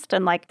honest.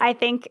 And like, I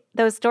think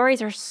those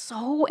stories are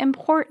so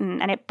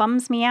important. And it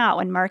bums me out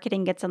when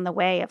marketing gets in the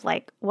way of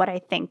like what I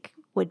think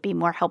would be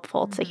more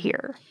helpful to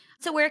hear.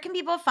 So where can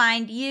people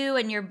find you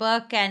and your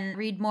book and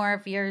read more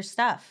of your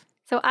stuff?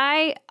 So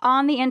I,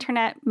 on the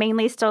internet,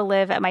 mainly still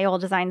live at my old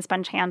Design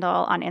Sponge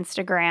handle on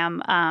Instagram.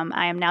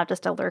 I am now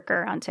just a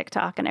lurker on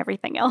TikTok and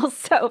everything else.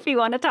 So if you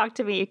want to talk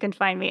to me, you can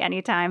find me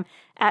anytime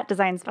at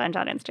Design Sponge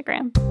on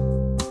Instagram.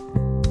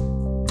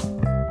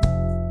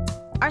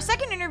 Our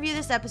second interview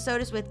this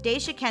episode is with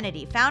Daisha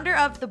Kennedy, founder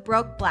of The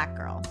Broke Black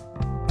Girl.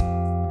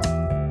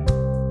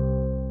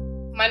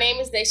 My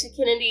name is Daisha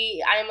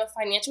Kennedy. I am a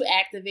financial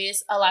activist.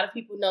 A lot of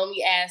people know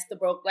me as the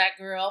Broke Black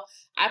Girl.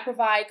 I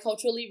provide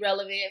culturally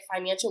relevant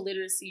financial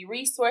literacy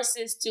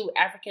resources to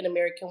African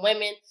American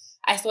women.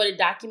 I started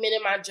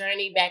documenting my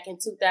journey back in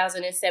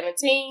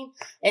 2017.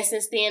 And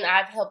since then,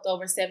 I've helped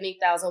over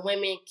 70,000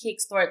 women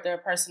kickstart their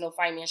personal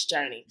finance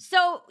journey.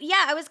 So,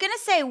 yeah, I was going to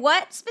say,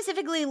 what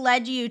specifically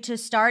led you to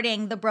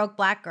starting the Broke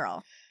Black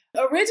Girl?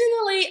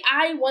 Originally,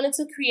 I wanted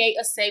to create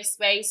a safe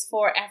space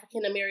for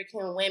African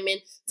American women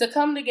to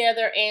come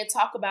together and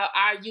talk about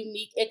our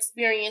unique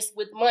experience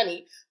with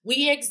money.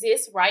 We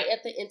exist right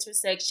at the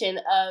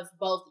intersection of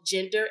both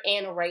gender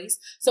and race.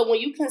 So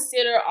when you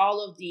consider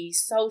all of the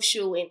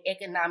social and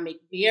economic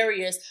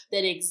barriers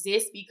that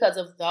exist because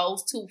of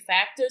those two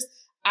factors,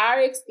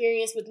 our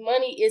experience with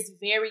money is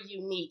very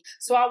unique.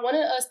 So I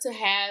wanted us to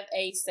have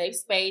a safe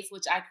space,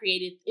 which I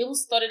created. It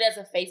was started as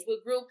a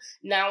Facebook group.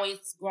 Now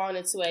it's grown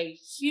into a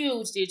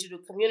huge digital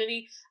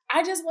community.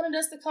 I just wanted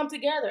us to come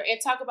together and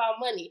talk about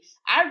money.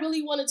 I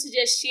really wanted to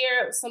just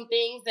share some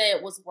things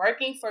that was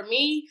working for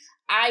me.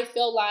 I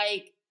feel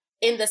like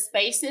in the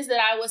spaces that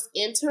I was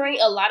entering,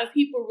 a lot of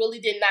people really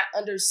did not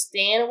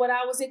understand what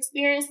I was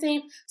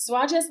experiencing. So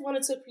I just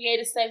wanted to create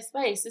a safe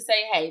space to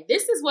say, hey,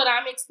 this is what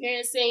I'm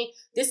experiencing.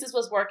 This is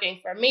what's working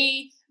for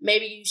me.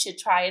 Maybe you should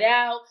try it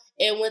out.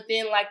 And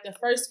within like the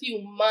first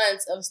few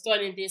months of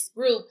starting this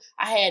group,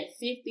 I had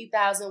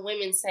 50,000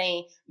 women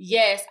saying,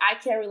 yes, I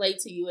can relate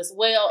to you as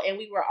well. And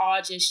we were all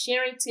just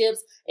sharing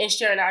tips and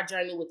sharing our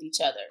journey with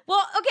each other.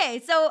 Well, okay.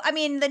 So, I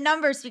mean, the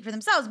numbers speak for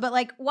themselves, but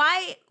like,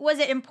 why was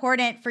it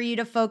important for you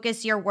to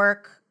focus your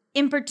work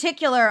in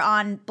particular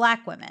on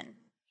Black women?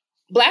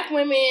 Black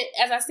women,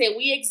 as I said,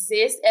 we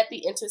exist at the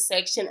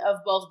intersection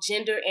of both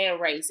gender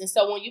and race. And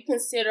so when you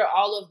consider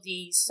all of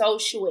the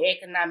social and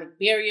economic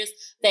barriers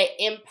that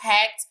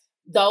impact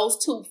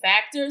those two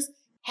factors,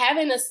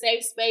 having a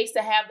safe space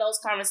to have those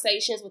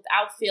conversations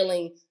without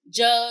feeling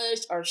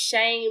judged or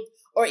shamed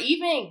or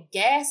even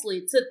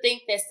gaslit to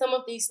think that some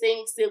of these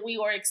things that we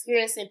are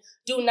experiencing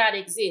do not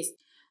exist.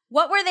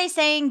 What were they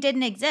saying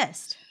didn't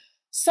exist?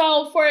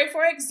 So, for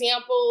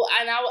example,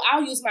 and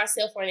I'll use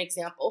myself for an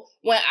example.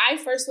 When I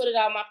first started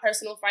out my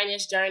personal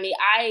finance journey,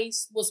 I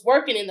was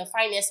working in the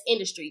finance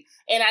industry,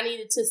 and I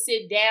needed to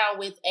sit down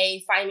with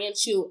a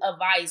financial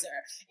advisor.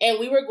 And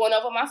we were going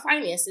over my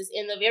finances,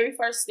 and the very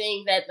first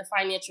thing that the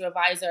financial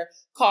advisor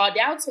called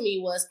out to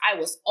me was I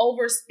was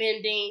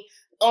overspending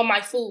on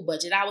my food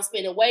budget. I was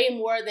spending way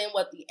more than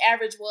what the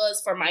average was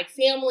for my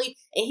family.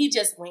 And he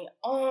just went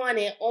on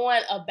and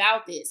on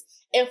about this.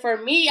 And for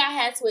me, I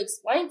had to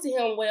explain to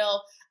him,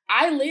 well,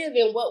 I live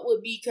in what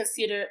would be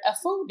considered a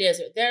food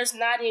desert. There's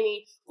not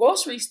any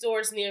grocery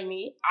stores near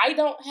me. I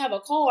don't have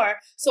a car.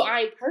 So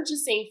I'm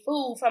purchasing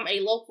food from a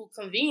local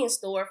convenience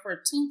store for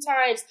 2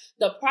 times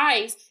the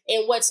price.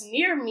 And what's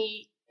near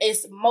me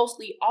is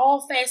mostly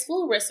all fast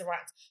food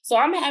restaurants. So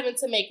I'm having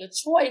to make a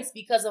choice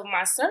because of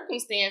my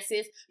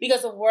circumstances,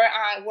 because of where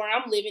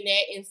I'm living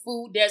at, and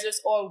food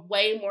deserts are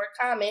way more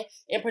common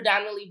in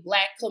predominantly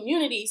Black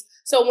communities.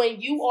 So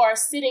when you are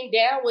sitting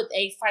down with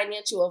a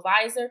financial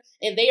advisor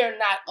and they are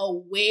not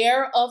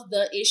aware of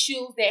the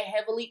issues that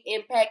heavily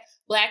impact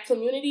Black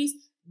communities,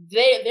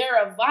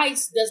 their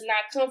advice does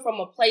not come from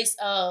a place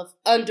of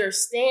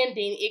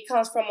understanding. It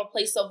comes from a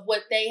place of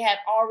what they have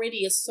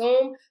already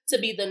assumed to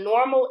be the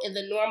normal, and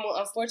the normal,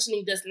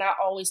 unfortunately, does not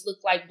always look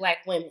like Black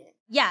women.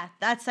 Yeah,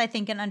 that's, I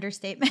think, an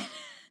understatement.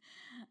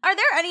 Are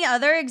there any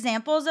other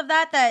examples of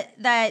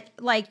that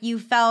like you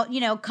felt,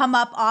 come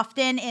up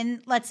often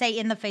in, let's say,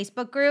 in the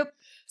Facebook group?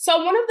 So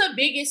one of the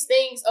biggest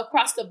things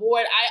across the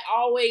board, I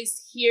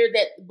always hear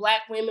that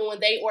Black women,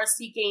 when they are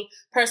seeking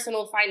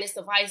personal finance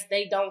advice,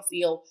 they don't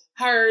feel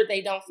heard,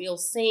 they don't feel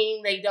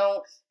seen, they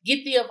don't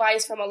get the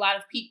advice from a lot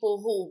of people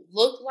who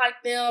look like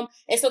them,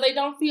 and so they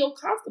don't feel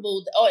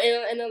comfortable. Or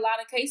in a lot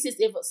of cases,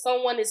 if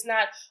someone is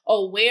not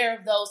aware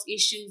of those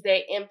issues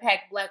that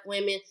impact Black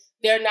women,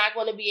 they're not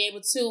going to be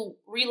able to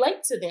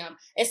relate to them.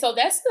 And so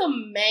that's the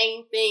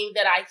main thing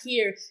that I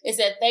hear, is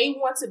that they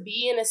want to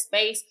be in a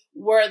space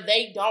where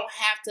they don't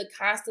have to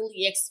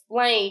constantly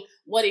explain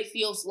what it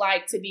feels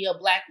like to be a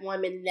Black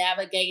woman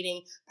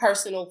navigating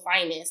personal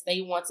finance.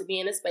 They want to be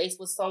in a space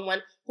with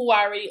someone who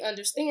already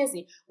understands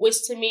it,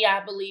 which to me,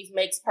 I believe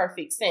makes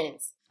perfect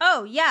sense.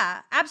 Oh,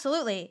 yeah,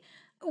 absolutely.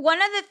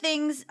 One of the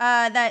things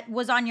that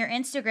was on your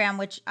Instagram,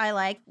 which I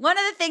like, one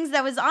of the things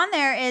that was on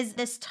there is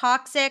this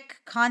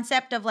toxic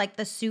concept of like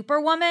the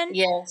superwoman.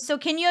 Yes. So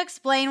can you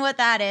explain what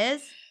that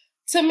is?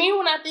 To me,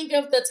 when I think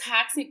of the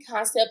toxic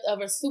concept of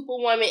a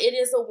superwoman, it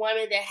is a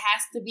woman that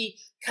has to be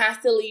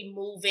constantly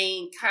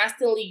moving,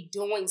 constantly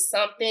doing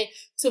something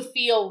to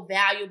feel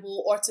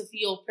valuable or to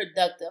feel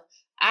productive.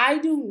 I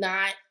do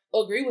not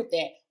agree with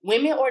that.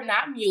 Women are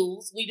not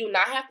mules. We do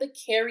not have to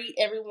carry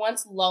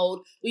everyone's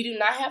load. We do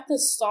not have to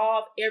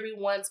solve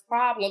everyone's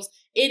problems.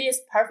 It is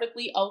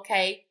perfectly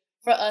okay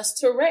for us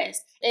to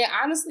rest. And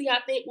honestly, I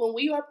think when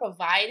we are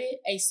provided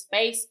a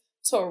space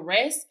to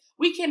rest,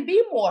 we can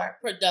be more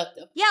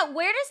productive. Yeah,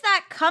 where does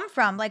that come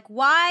from? Like,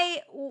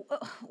 why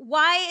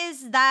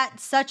is that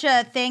such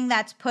a thing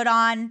that's put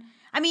on,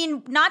 I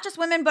mean, not just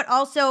women, but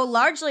also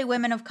largely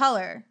women of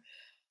color?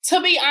 To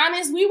be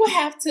honest, we would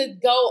have to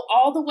go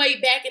all the way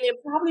back, and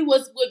it probably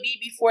would be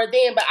before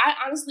then. But I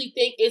honestly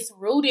think it's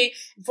rooted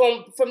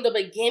from the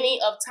beginning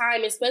of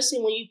time, especially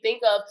when you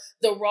think of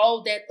the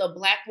role that the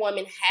Black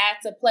woman had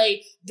to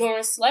play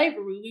during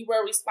slavery. We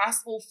were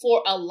responsible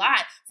for a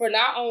lot, for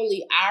not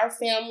only our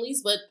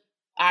families, but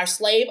our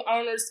slave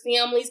owners'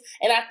 families.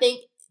 And I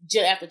think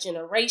after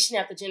generation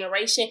after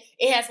generation,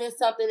 it has been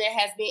something that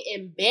has been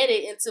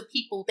embedded into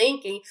people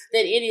thinking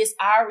that it is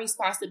our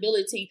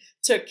responsibility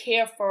to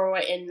care for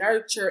and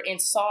nurture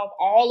and solve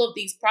all of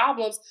these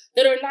problems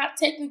that are not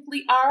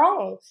technically our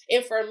own.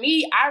 And for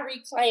me, I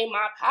reclaim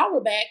my power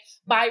back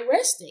by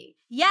resting.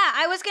 Yeah,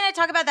 I was going to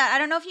talk about that. I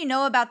don't know if you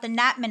know about the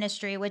NAP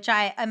ministry, which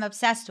I am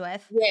obsessed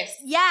with. Yes.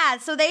 Yeah,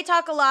 so they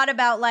talk a lot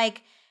about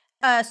like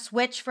a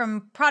switch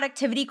from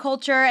productivity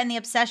culture and the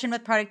obsession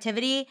with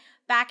productivity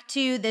back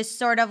to this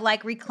sort of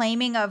like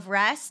reclaiming of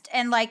rest.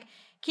 And like,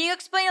 can you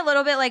explain a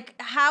little bit, like,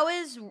 how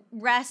is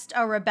rest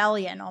a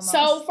rebellion almost?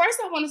 So first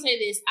I want to say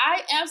this.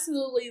 I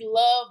absolutely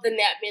love the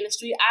NAP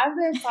ministry. I've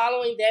been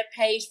following that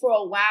page for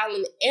a while,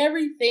 and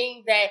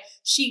everything that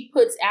she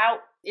puts out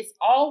is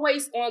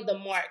always on the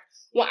mark.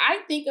 When I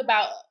think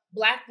about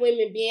Black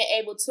women being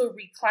able to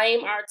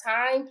reclaim our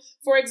time,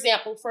 for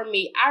example, for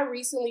me, I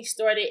recently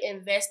started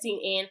investing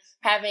in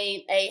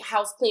having a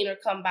house cleaner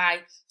come by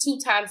 2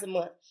 times a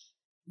month.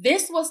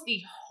 This was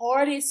the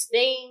hardest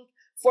thing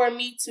for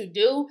me to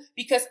do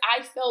because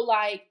I felt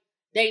like,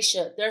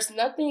 Daisha, there's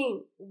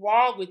nothing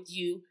wrong with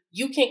you.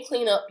 You can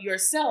clean up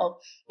yourself.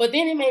 But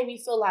then it made me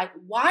feel like,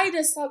 why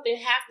does something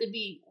have to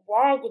be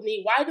wrong with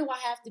me? Why do I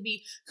have to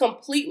be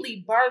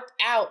completely burnt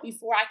out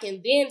before I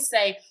can then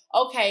say,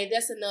 okay,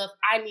 that's enough.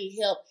 I need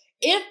help.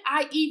 If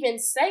I even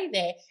say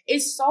that,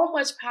 it's so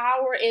much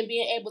power in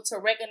being able to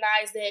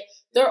recognize that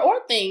there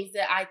are things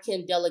that I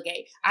can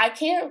delegate. I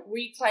can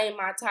reclaim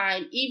my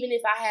time, even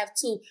if I have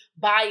to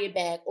buy it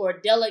back or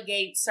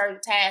delegate certain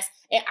tasks.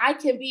 And I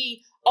can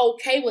be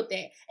okay with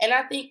that. And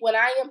I think when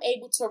I am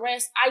able to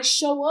rest, I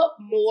show up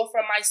more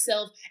for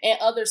myself and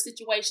other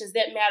situations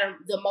that matter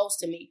the most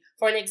to me.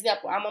 For an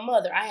example, I'm a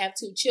mother. I have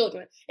 2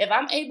 children. If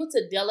I'm able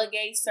to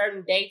delegate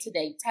certain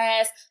day-to-day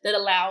tasks that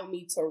allow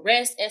me to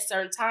rest at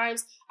certain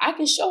times, I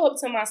can show up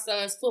to my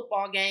son's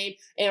football game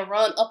and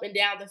run up and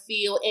down the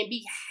field and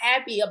be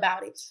happy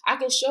about it. I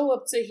can show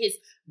up to his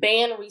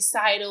band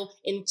recital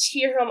and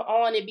cheer him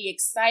on and be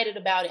excited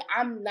about it.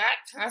 I'm not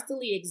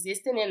constantly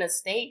existing in a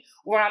state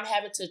where I'm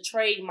having to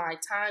trade my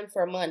time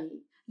for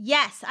money.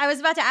 Yes, I was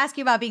about to ask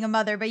you about being a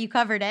mother, but you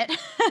covered it.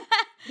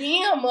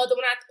 Being a mother,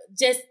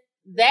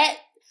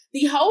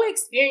 the whole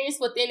experience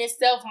within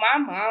itself, my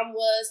mom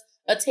was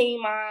a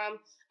teen mom.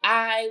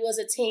 I was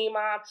a teen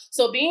mom.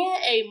 So being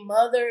a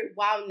mother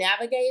while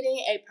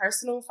navigating a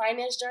personal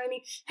finance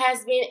journey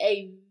has been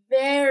a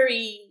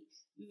very,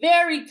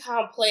 very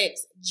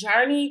complex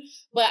journey.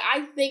 But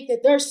I think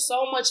that there's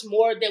so much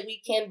more that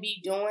we can be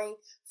doing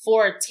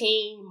for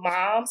teen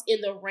moms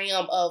in the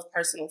realm of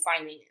personal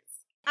finance.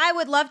 I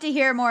would love to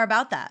hear more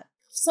about that.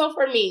 So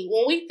for me,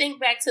 when we think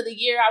back to the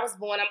year I was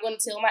born, I'm going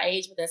to tell my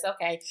age, but that's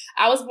okay.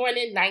 I was born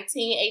in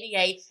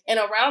 1988, and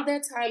around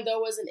that time, there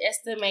was an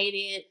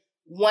estimated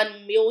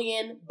 1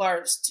 million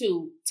births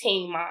to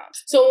teen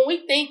moms. So when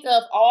we think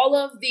of all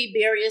of the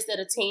barriers that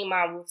a teen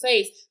mom will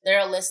face,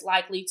 they're less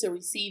likely to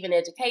receive an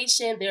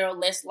education. They're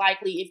less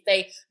likely, if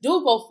they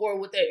do go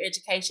forward with their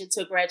education,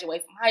 to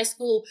graduate from high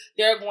school.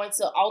 They're going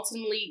to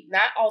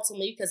not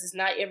ultimately, because it's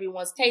not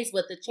everyone's case,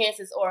 but the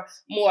chances are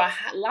more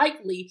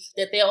likely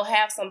that they'll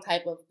have some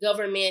type of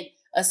government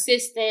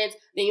assistance.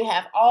 Then you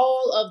have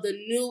all of the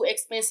new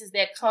expenses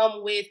that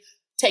come with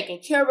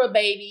taking care of a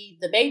baby,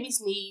 the baby's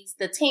needs,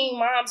 the teen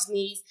mom's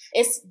needs.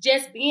 It's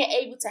just being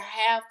able to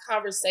have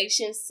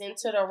conversations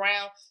centered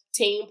around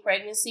teen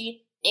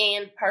pregnancy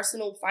and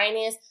personal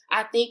finance,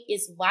 I think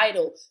is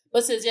vital.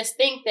 But to just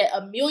think that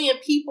 1 million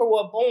people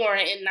were born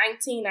in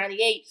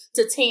 1998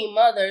 to teen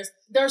mothers,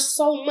 there's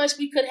so much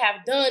we could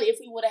have done if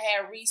we would have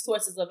had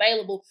resources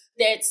available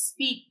that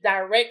speak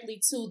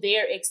directly to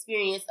their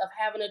experience of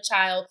having a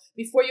child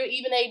before you're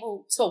even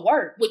able to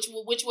work, which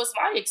was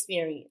my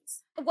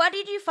experience. What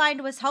did you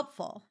find was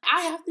helpful?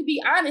 I have to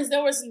be honest,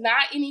 there was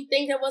not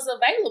anything that was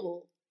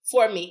available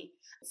for me.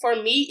 For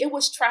me, it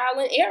was trial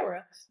and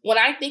error. When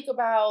I think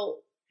about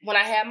when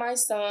I had my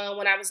son,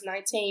 when I was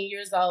 19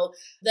 years old,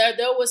 there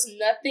was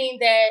nothing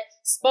that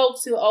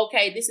spoke to,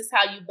 okay, this is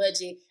how you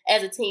budget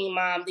as a teen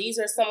mom. These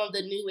are some of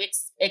the new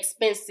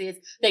expenses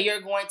that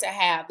you're going to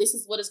have. This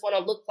is what it's going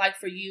to look like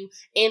for you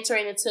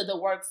entering into the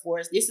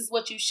workforce. This is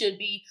what you should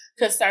be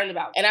concerned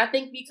about. And I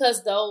think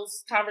because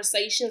those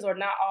conversations are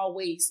not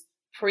always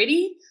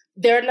pretty,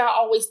 they're not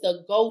always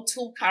the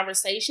go-to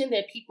conversation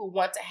that people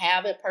want to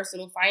have in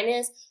personal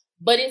finance,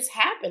 but it's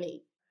happening.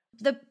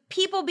 The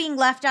people being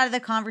left out of the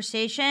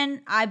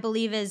conversation, I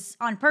believe, is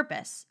on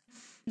purpose.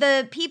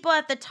 The people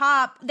at the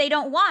top, they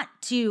don't want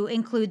to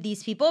include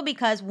these people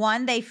because,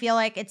 one, they feel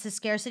like it's a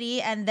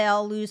scarcity and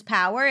they'll lose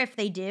power if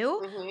they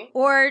do. Mm-hmm.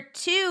 Or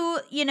two,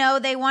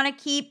 they want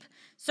to keep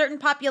certain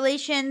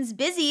populations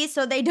busy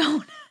so they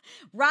don't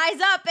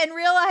rise up and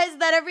realize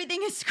that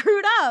everything is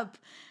screwed up.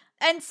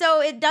 And so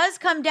it does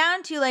come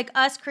down to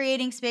us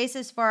creating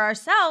spaces for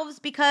ourselves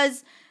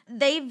because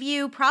they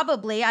view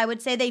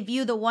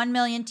the 1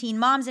 million teen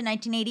moms in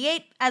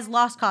 1988 as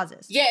lost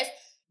causes. Yes,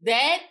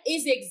 that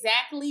is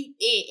exactly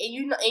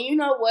it. And you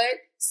know what?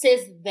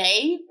 Since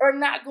they are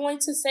not going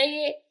to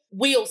say it,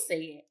 we'll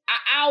say it.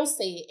 I'll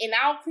say it, and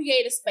I'll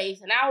create a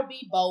space, and I'll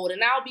be bold,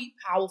 and I'll be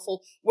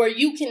powerful where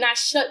you cannot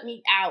shut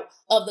me out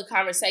of the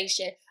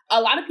conversation.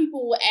 A lot of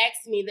people will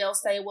ask me, they'll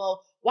say,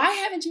 well, why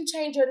haven't you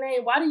changed your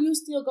name? Why do you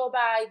still go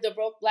by the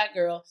broke Black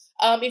girl?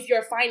 If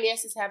your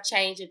finances have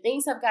changed and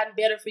things have gotten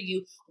better for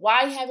you,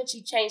 why haven't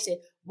you changed it?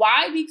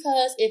 Why?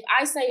 Because if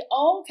I say,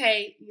 oh,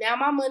 okay, now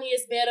my money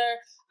is better,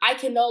 I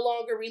can no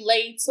longer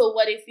relate to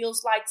what it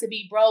feels like to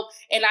be broke,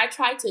 and I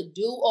try to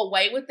do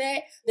away with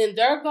that, then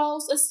there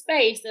goes a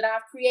space that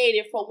I've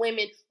created for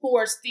women who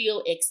are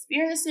still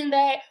experiencing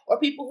that or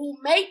people who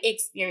may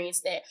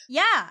experience that.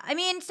 Yeah.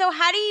 So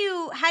how do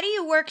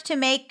you work to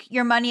make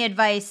your money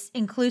advice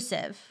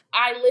inclusive?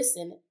 I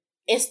listen.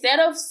 Instead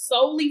of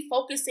solely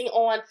focusing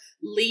on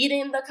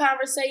leading the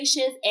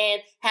conversations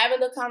and having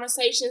the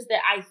conversations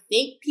that I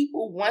think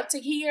people want to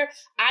hear,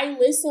 I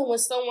listen when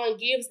someone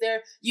gives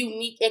their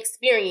unique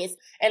experience,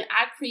 and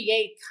I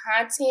create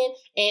content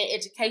and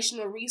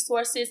educational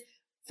resources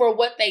for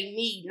what they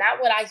need, not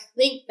what I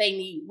think they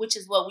need, which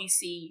is what we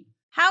see.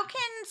 How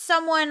can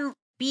someone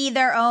be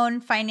their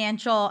own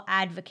financial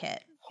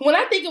advocate? When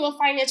I think of a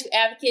financial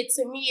advocate,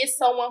 to me, it's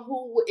someone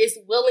who is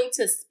willing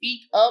to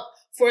speak up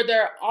for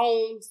their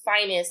own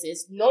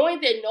finances,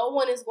 knowing that no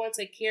one is going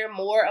to care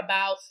more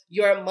about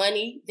your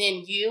money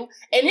than you.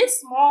 And it's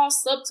small,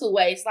 subtle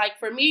ways. Like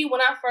for me, when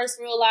I first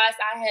realized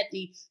I had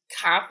the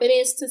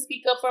confidence to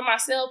speak up for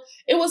myself,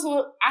 it was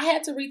when I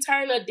had to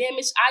return a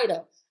damaged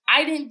item.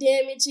 I didn't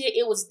damage it.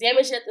 It was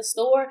damaged at the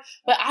store,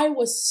 but I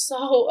was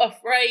so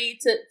afraid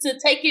to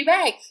take it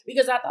back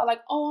because I thought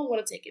like, oh, I'm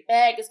going to take it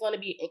back. It's going to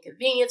be an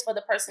inconvenience for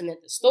the person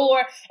at the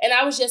store. And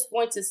I was just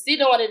going to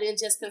sit on it and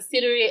just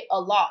consider it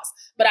a loss.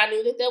 But I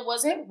knew that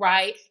wasn't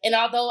right. And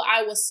although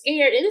I was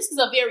scared, and this is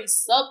a very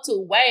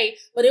subtle way,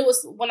 but it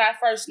was when I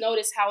first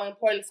noticed how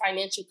important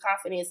financial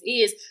confidence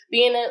is,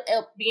 being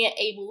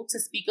able to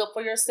speak up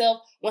for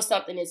yourself when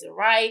something isn't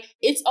right.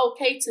 It's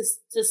okay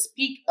to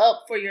speak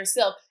up for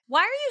yourself.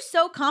 Why are you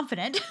so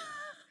confident?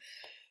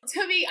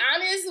 To be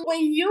honest,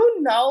 when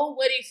you know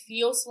what it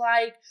feels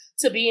like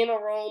to be in a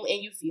room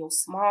and you feel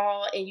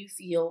small and you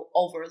feel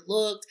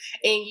overlooked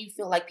and you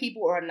feel like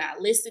people are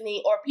not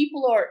listening or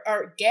people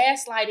are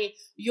gaslighting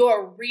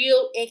your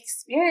real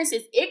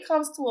experiences, it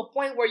comes to a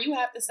point where you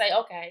have to say,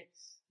 okay,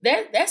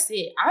 that's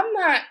it. I'm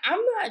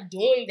not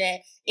doing that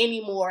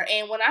anymore.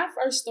 And when I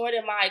first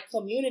started my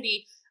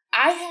community,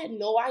 I had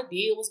no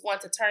idea it was going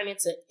to turn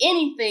into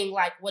anything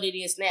like what it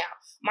is now.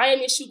 My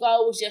initial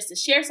goal was just to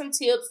share some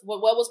tips, what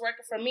was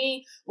working for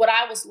me, what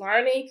I was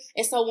learning.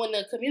 And so when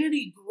the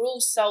community grew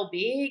so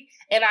big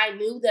and I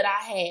knew that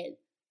I had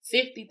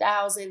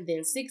 50,000,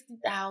 then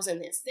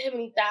 60,000, then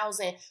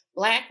 70,000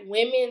 Black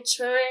women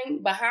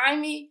cheering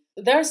behind me,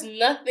 there's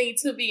nothing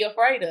to be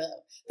afraid of.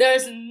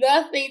 There's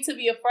nothing to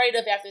be afraid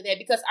of after that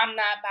because I'm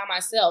not by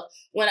myself.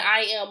 When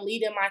I am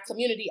leading my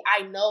community,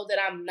 I know that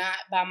I'm not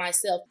by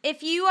myself.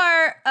 If you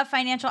are a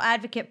financial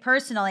advocate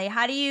personally,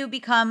 how do you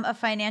become a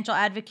financial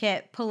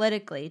advocate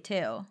politically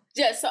too?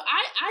 Yeah, so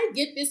I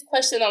get this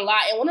question a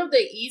lot. And one of the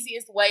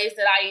easiest ways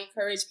that I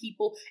encourage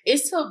people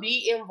is to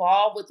be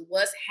involved with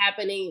what's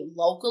happening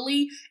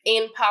locally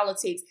in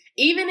politics.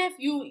 Even if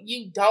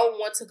you don't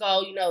want to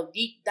go,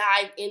 deep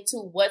dive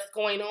into what's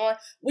going on,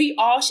 we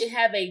all should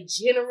have a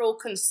general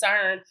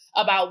concern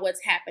about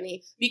what's happening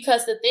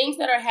because the things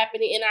that are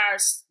happening in our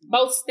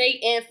both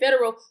state and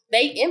federal,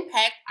 they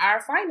impact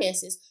our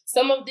finances.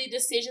 Some of the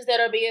decisions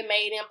that are being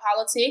made in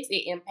politics,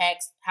 it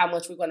impacts how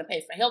much we're going to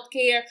pay for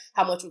healthcare,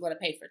 how much we're going to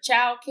pay for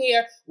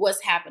childcare,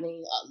 what's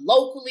happening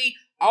locally.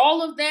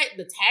 All of that,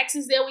 the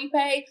taxes that we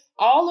pay,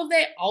 all of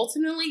that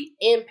ultimately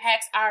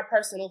impacts our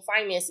personal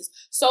finances.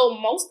 So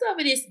most of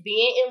it is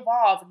being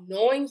involved,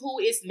 knowing who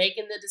is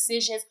making the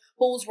decisions,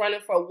 who's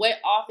running for what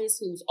office,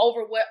 who's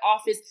over what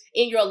office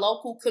in your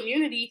local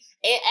community,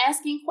 and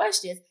asking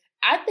questions.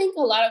 I think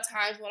a lot of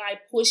times when I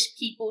push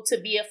people to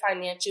be a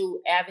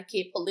financial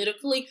advocate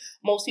politically,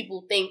 most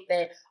people think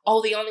that,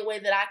 the only way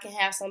that I can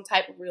have some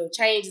type of real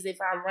change is if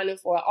I'm running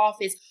for an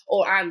office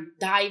or I'm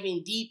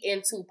diving deep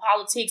into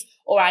politics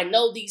or I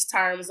know these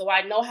terms or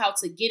I know how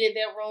to get in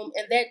that room.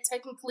 And that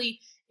technically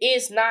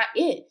is not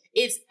it.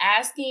 It's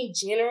asking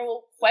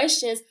general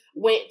questions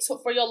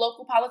for your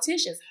local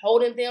politicians,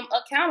 holding them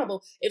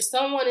accountable. If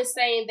someone is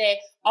saying that,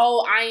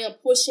 I am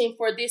pushing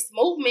for this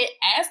movement,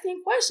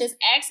 asking questions,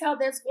 ask how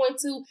that's going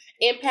to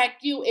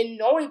impact you and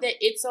knowing that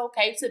it's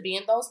okay to be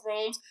in those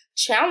rooms,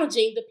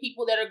 challenging the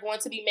people that are going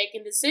to be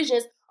making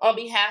decisions on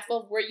behalf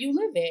of where you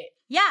live at.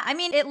 Yeah, I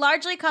mean, it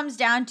largely comes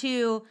down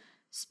to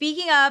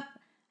speaking up,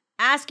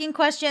 asking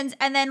questions,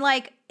 and then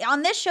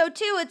on this show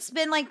too, it's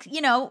been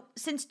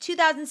since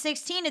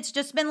 2016, it's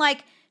just been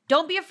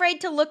don't be afraid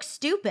to look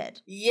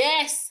stupid.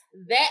 Yes,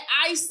 that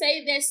I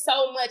say that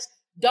so much.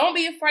 Don't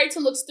be afraid to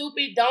look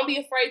stupid. Don't be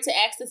afraid to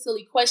ask the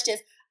silly questions.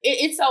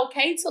 It's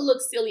okay to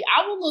look silly.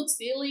 I would look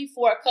silly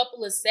for a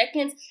couple of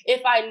seconds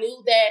if I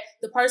knew that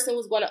the person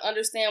was going to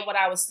understand what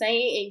I was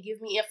saying and give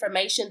me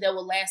information that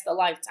would last a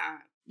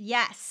lifetime.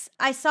 Yes.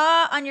 I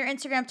saw on your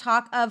Instagram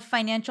talk of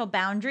financial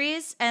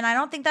boundaries, and I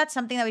don't think that's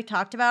something that we've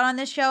talked about on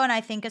this show, and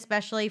I think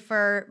especially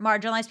for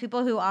marginalized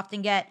people who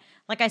often get,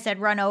 like I said,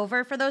 run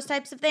over for those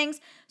types of things.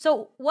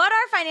 So what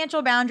are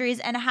financial boundaries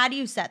and how do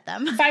you set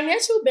them?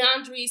 Financial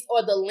boundaries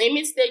are the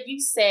limits that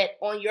you set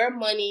on your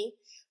money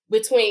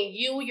between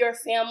you, your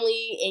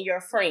family, and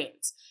your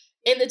friends.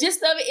 And the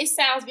gist of it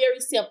sounds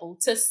very simple.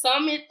 To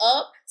sum it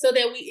up so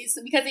that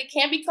because it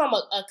can become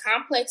a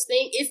complex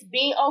thing, it's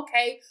being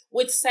okay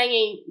with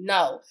saying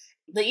no.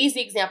 The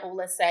easy example,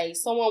 let's say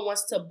someone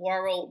wants to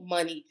borrow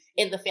money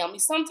in the family.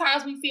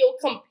 Sometimes we feel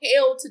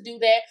compelled to do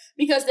that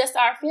because that's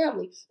our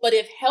family. But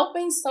if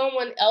helping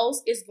someone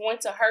else is going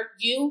to hurt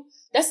you,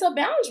 that's a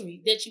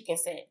boundary that you can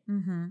set.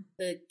 Mm-hmm.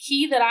 The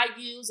key that I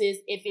use is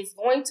if it's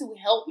going to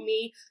help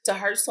me to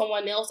hurt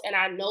someone else and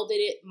I know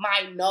that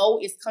my no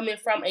is coming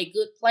from a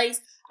good place,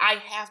 I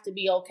have to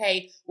be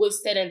okay with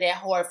setting that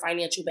hard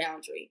financial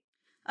boundary.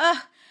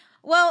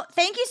 Well,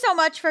 thank you so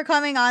much for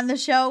coming on the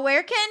show.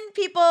 Where can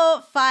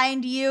people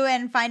find you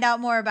and find out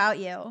more about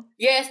you?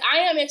 Yes, I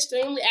am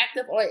extremely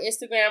active on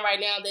Instagram right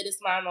now. That is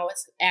my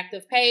most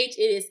active page.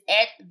 It is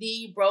at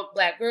The Broke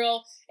Black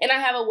Girl. And I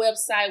have a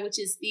website, which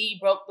is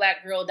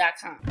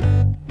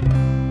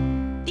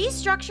thebrokeblackgirl.com. These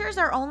structures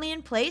are only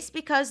in place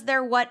because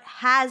they're what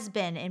has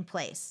been in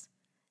place.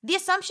 The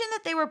assumption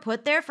that they were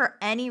put there for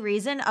any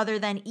reason other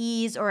than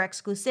ease or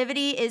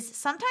exclusivity is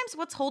sometimes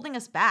what's holding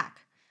us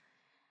back.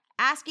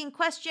 Asking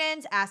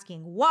questions,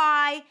 asking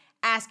why,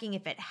 asking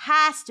if it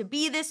has to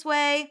be this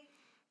way.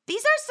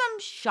 These are some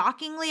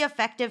shockingly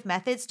effective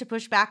methods to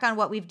push back on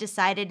what we've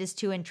decided is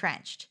too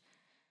entrenched.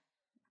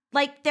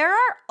 Like, there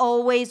are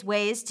always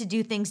ways to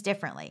do things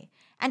differently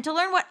and to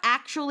learn what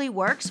actually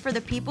works for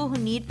the people who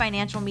need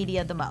financial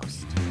media the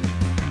most.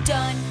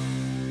 Done.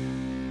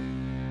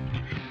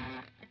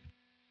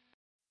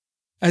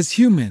 As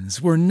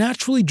humans, we're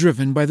naturally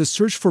driven by the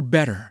search for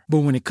better.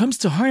 But when it comes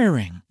to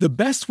hiring, the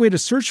best way to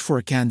search for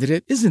a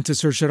candidate isn't to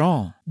search at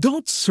all.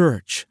 Don't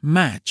search,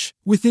 match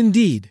with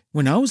Indeed.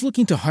 When I was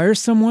looking to hire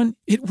someone,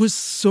 it was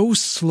so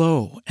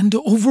slow and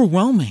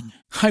overwhelming.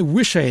 I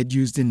wish I had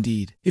used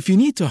Indeed. If you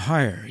need to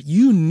hire,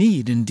 you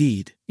need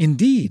Indeed.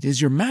 Indeed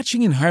is your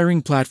matching and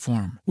hiring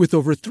platform with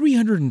over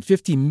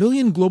 350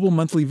 million global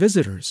monthly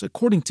visitors,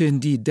 according to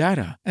Indeed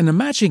data, and a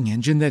matching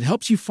engine that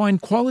helps you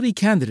find quality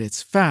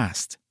candidates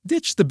fast.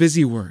 Ditch the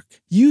busy work.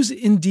 Use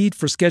Indeed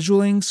for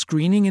scheduling,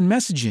 screening, and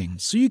messaging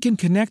so you can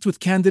connect with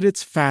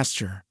candidates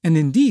faster. And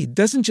Indeed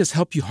doesn't just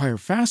help you hire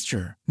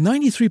faster.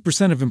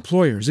 93% of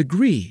employers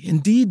agree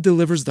Indeed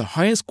delivers the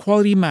highest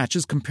quality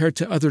matches compared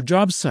to other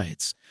job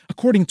sites,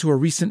 according to a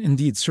recent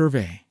Indeed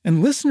survey.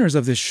 And listeners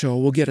of this show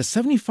will get a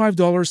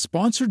 $75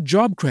 sponsored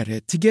job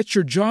credit to get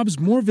your jobs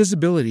more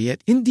visibility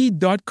at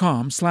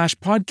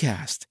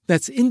Indeed.com/podcast.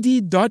 That's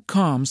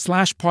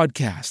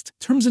Indeed.com/podcast.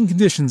 Terms and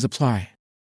conditions apply.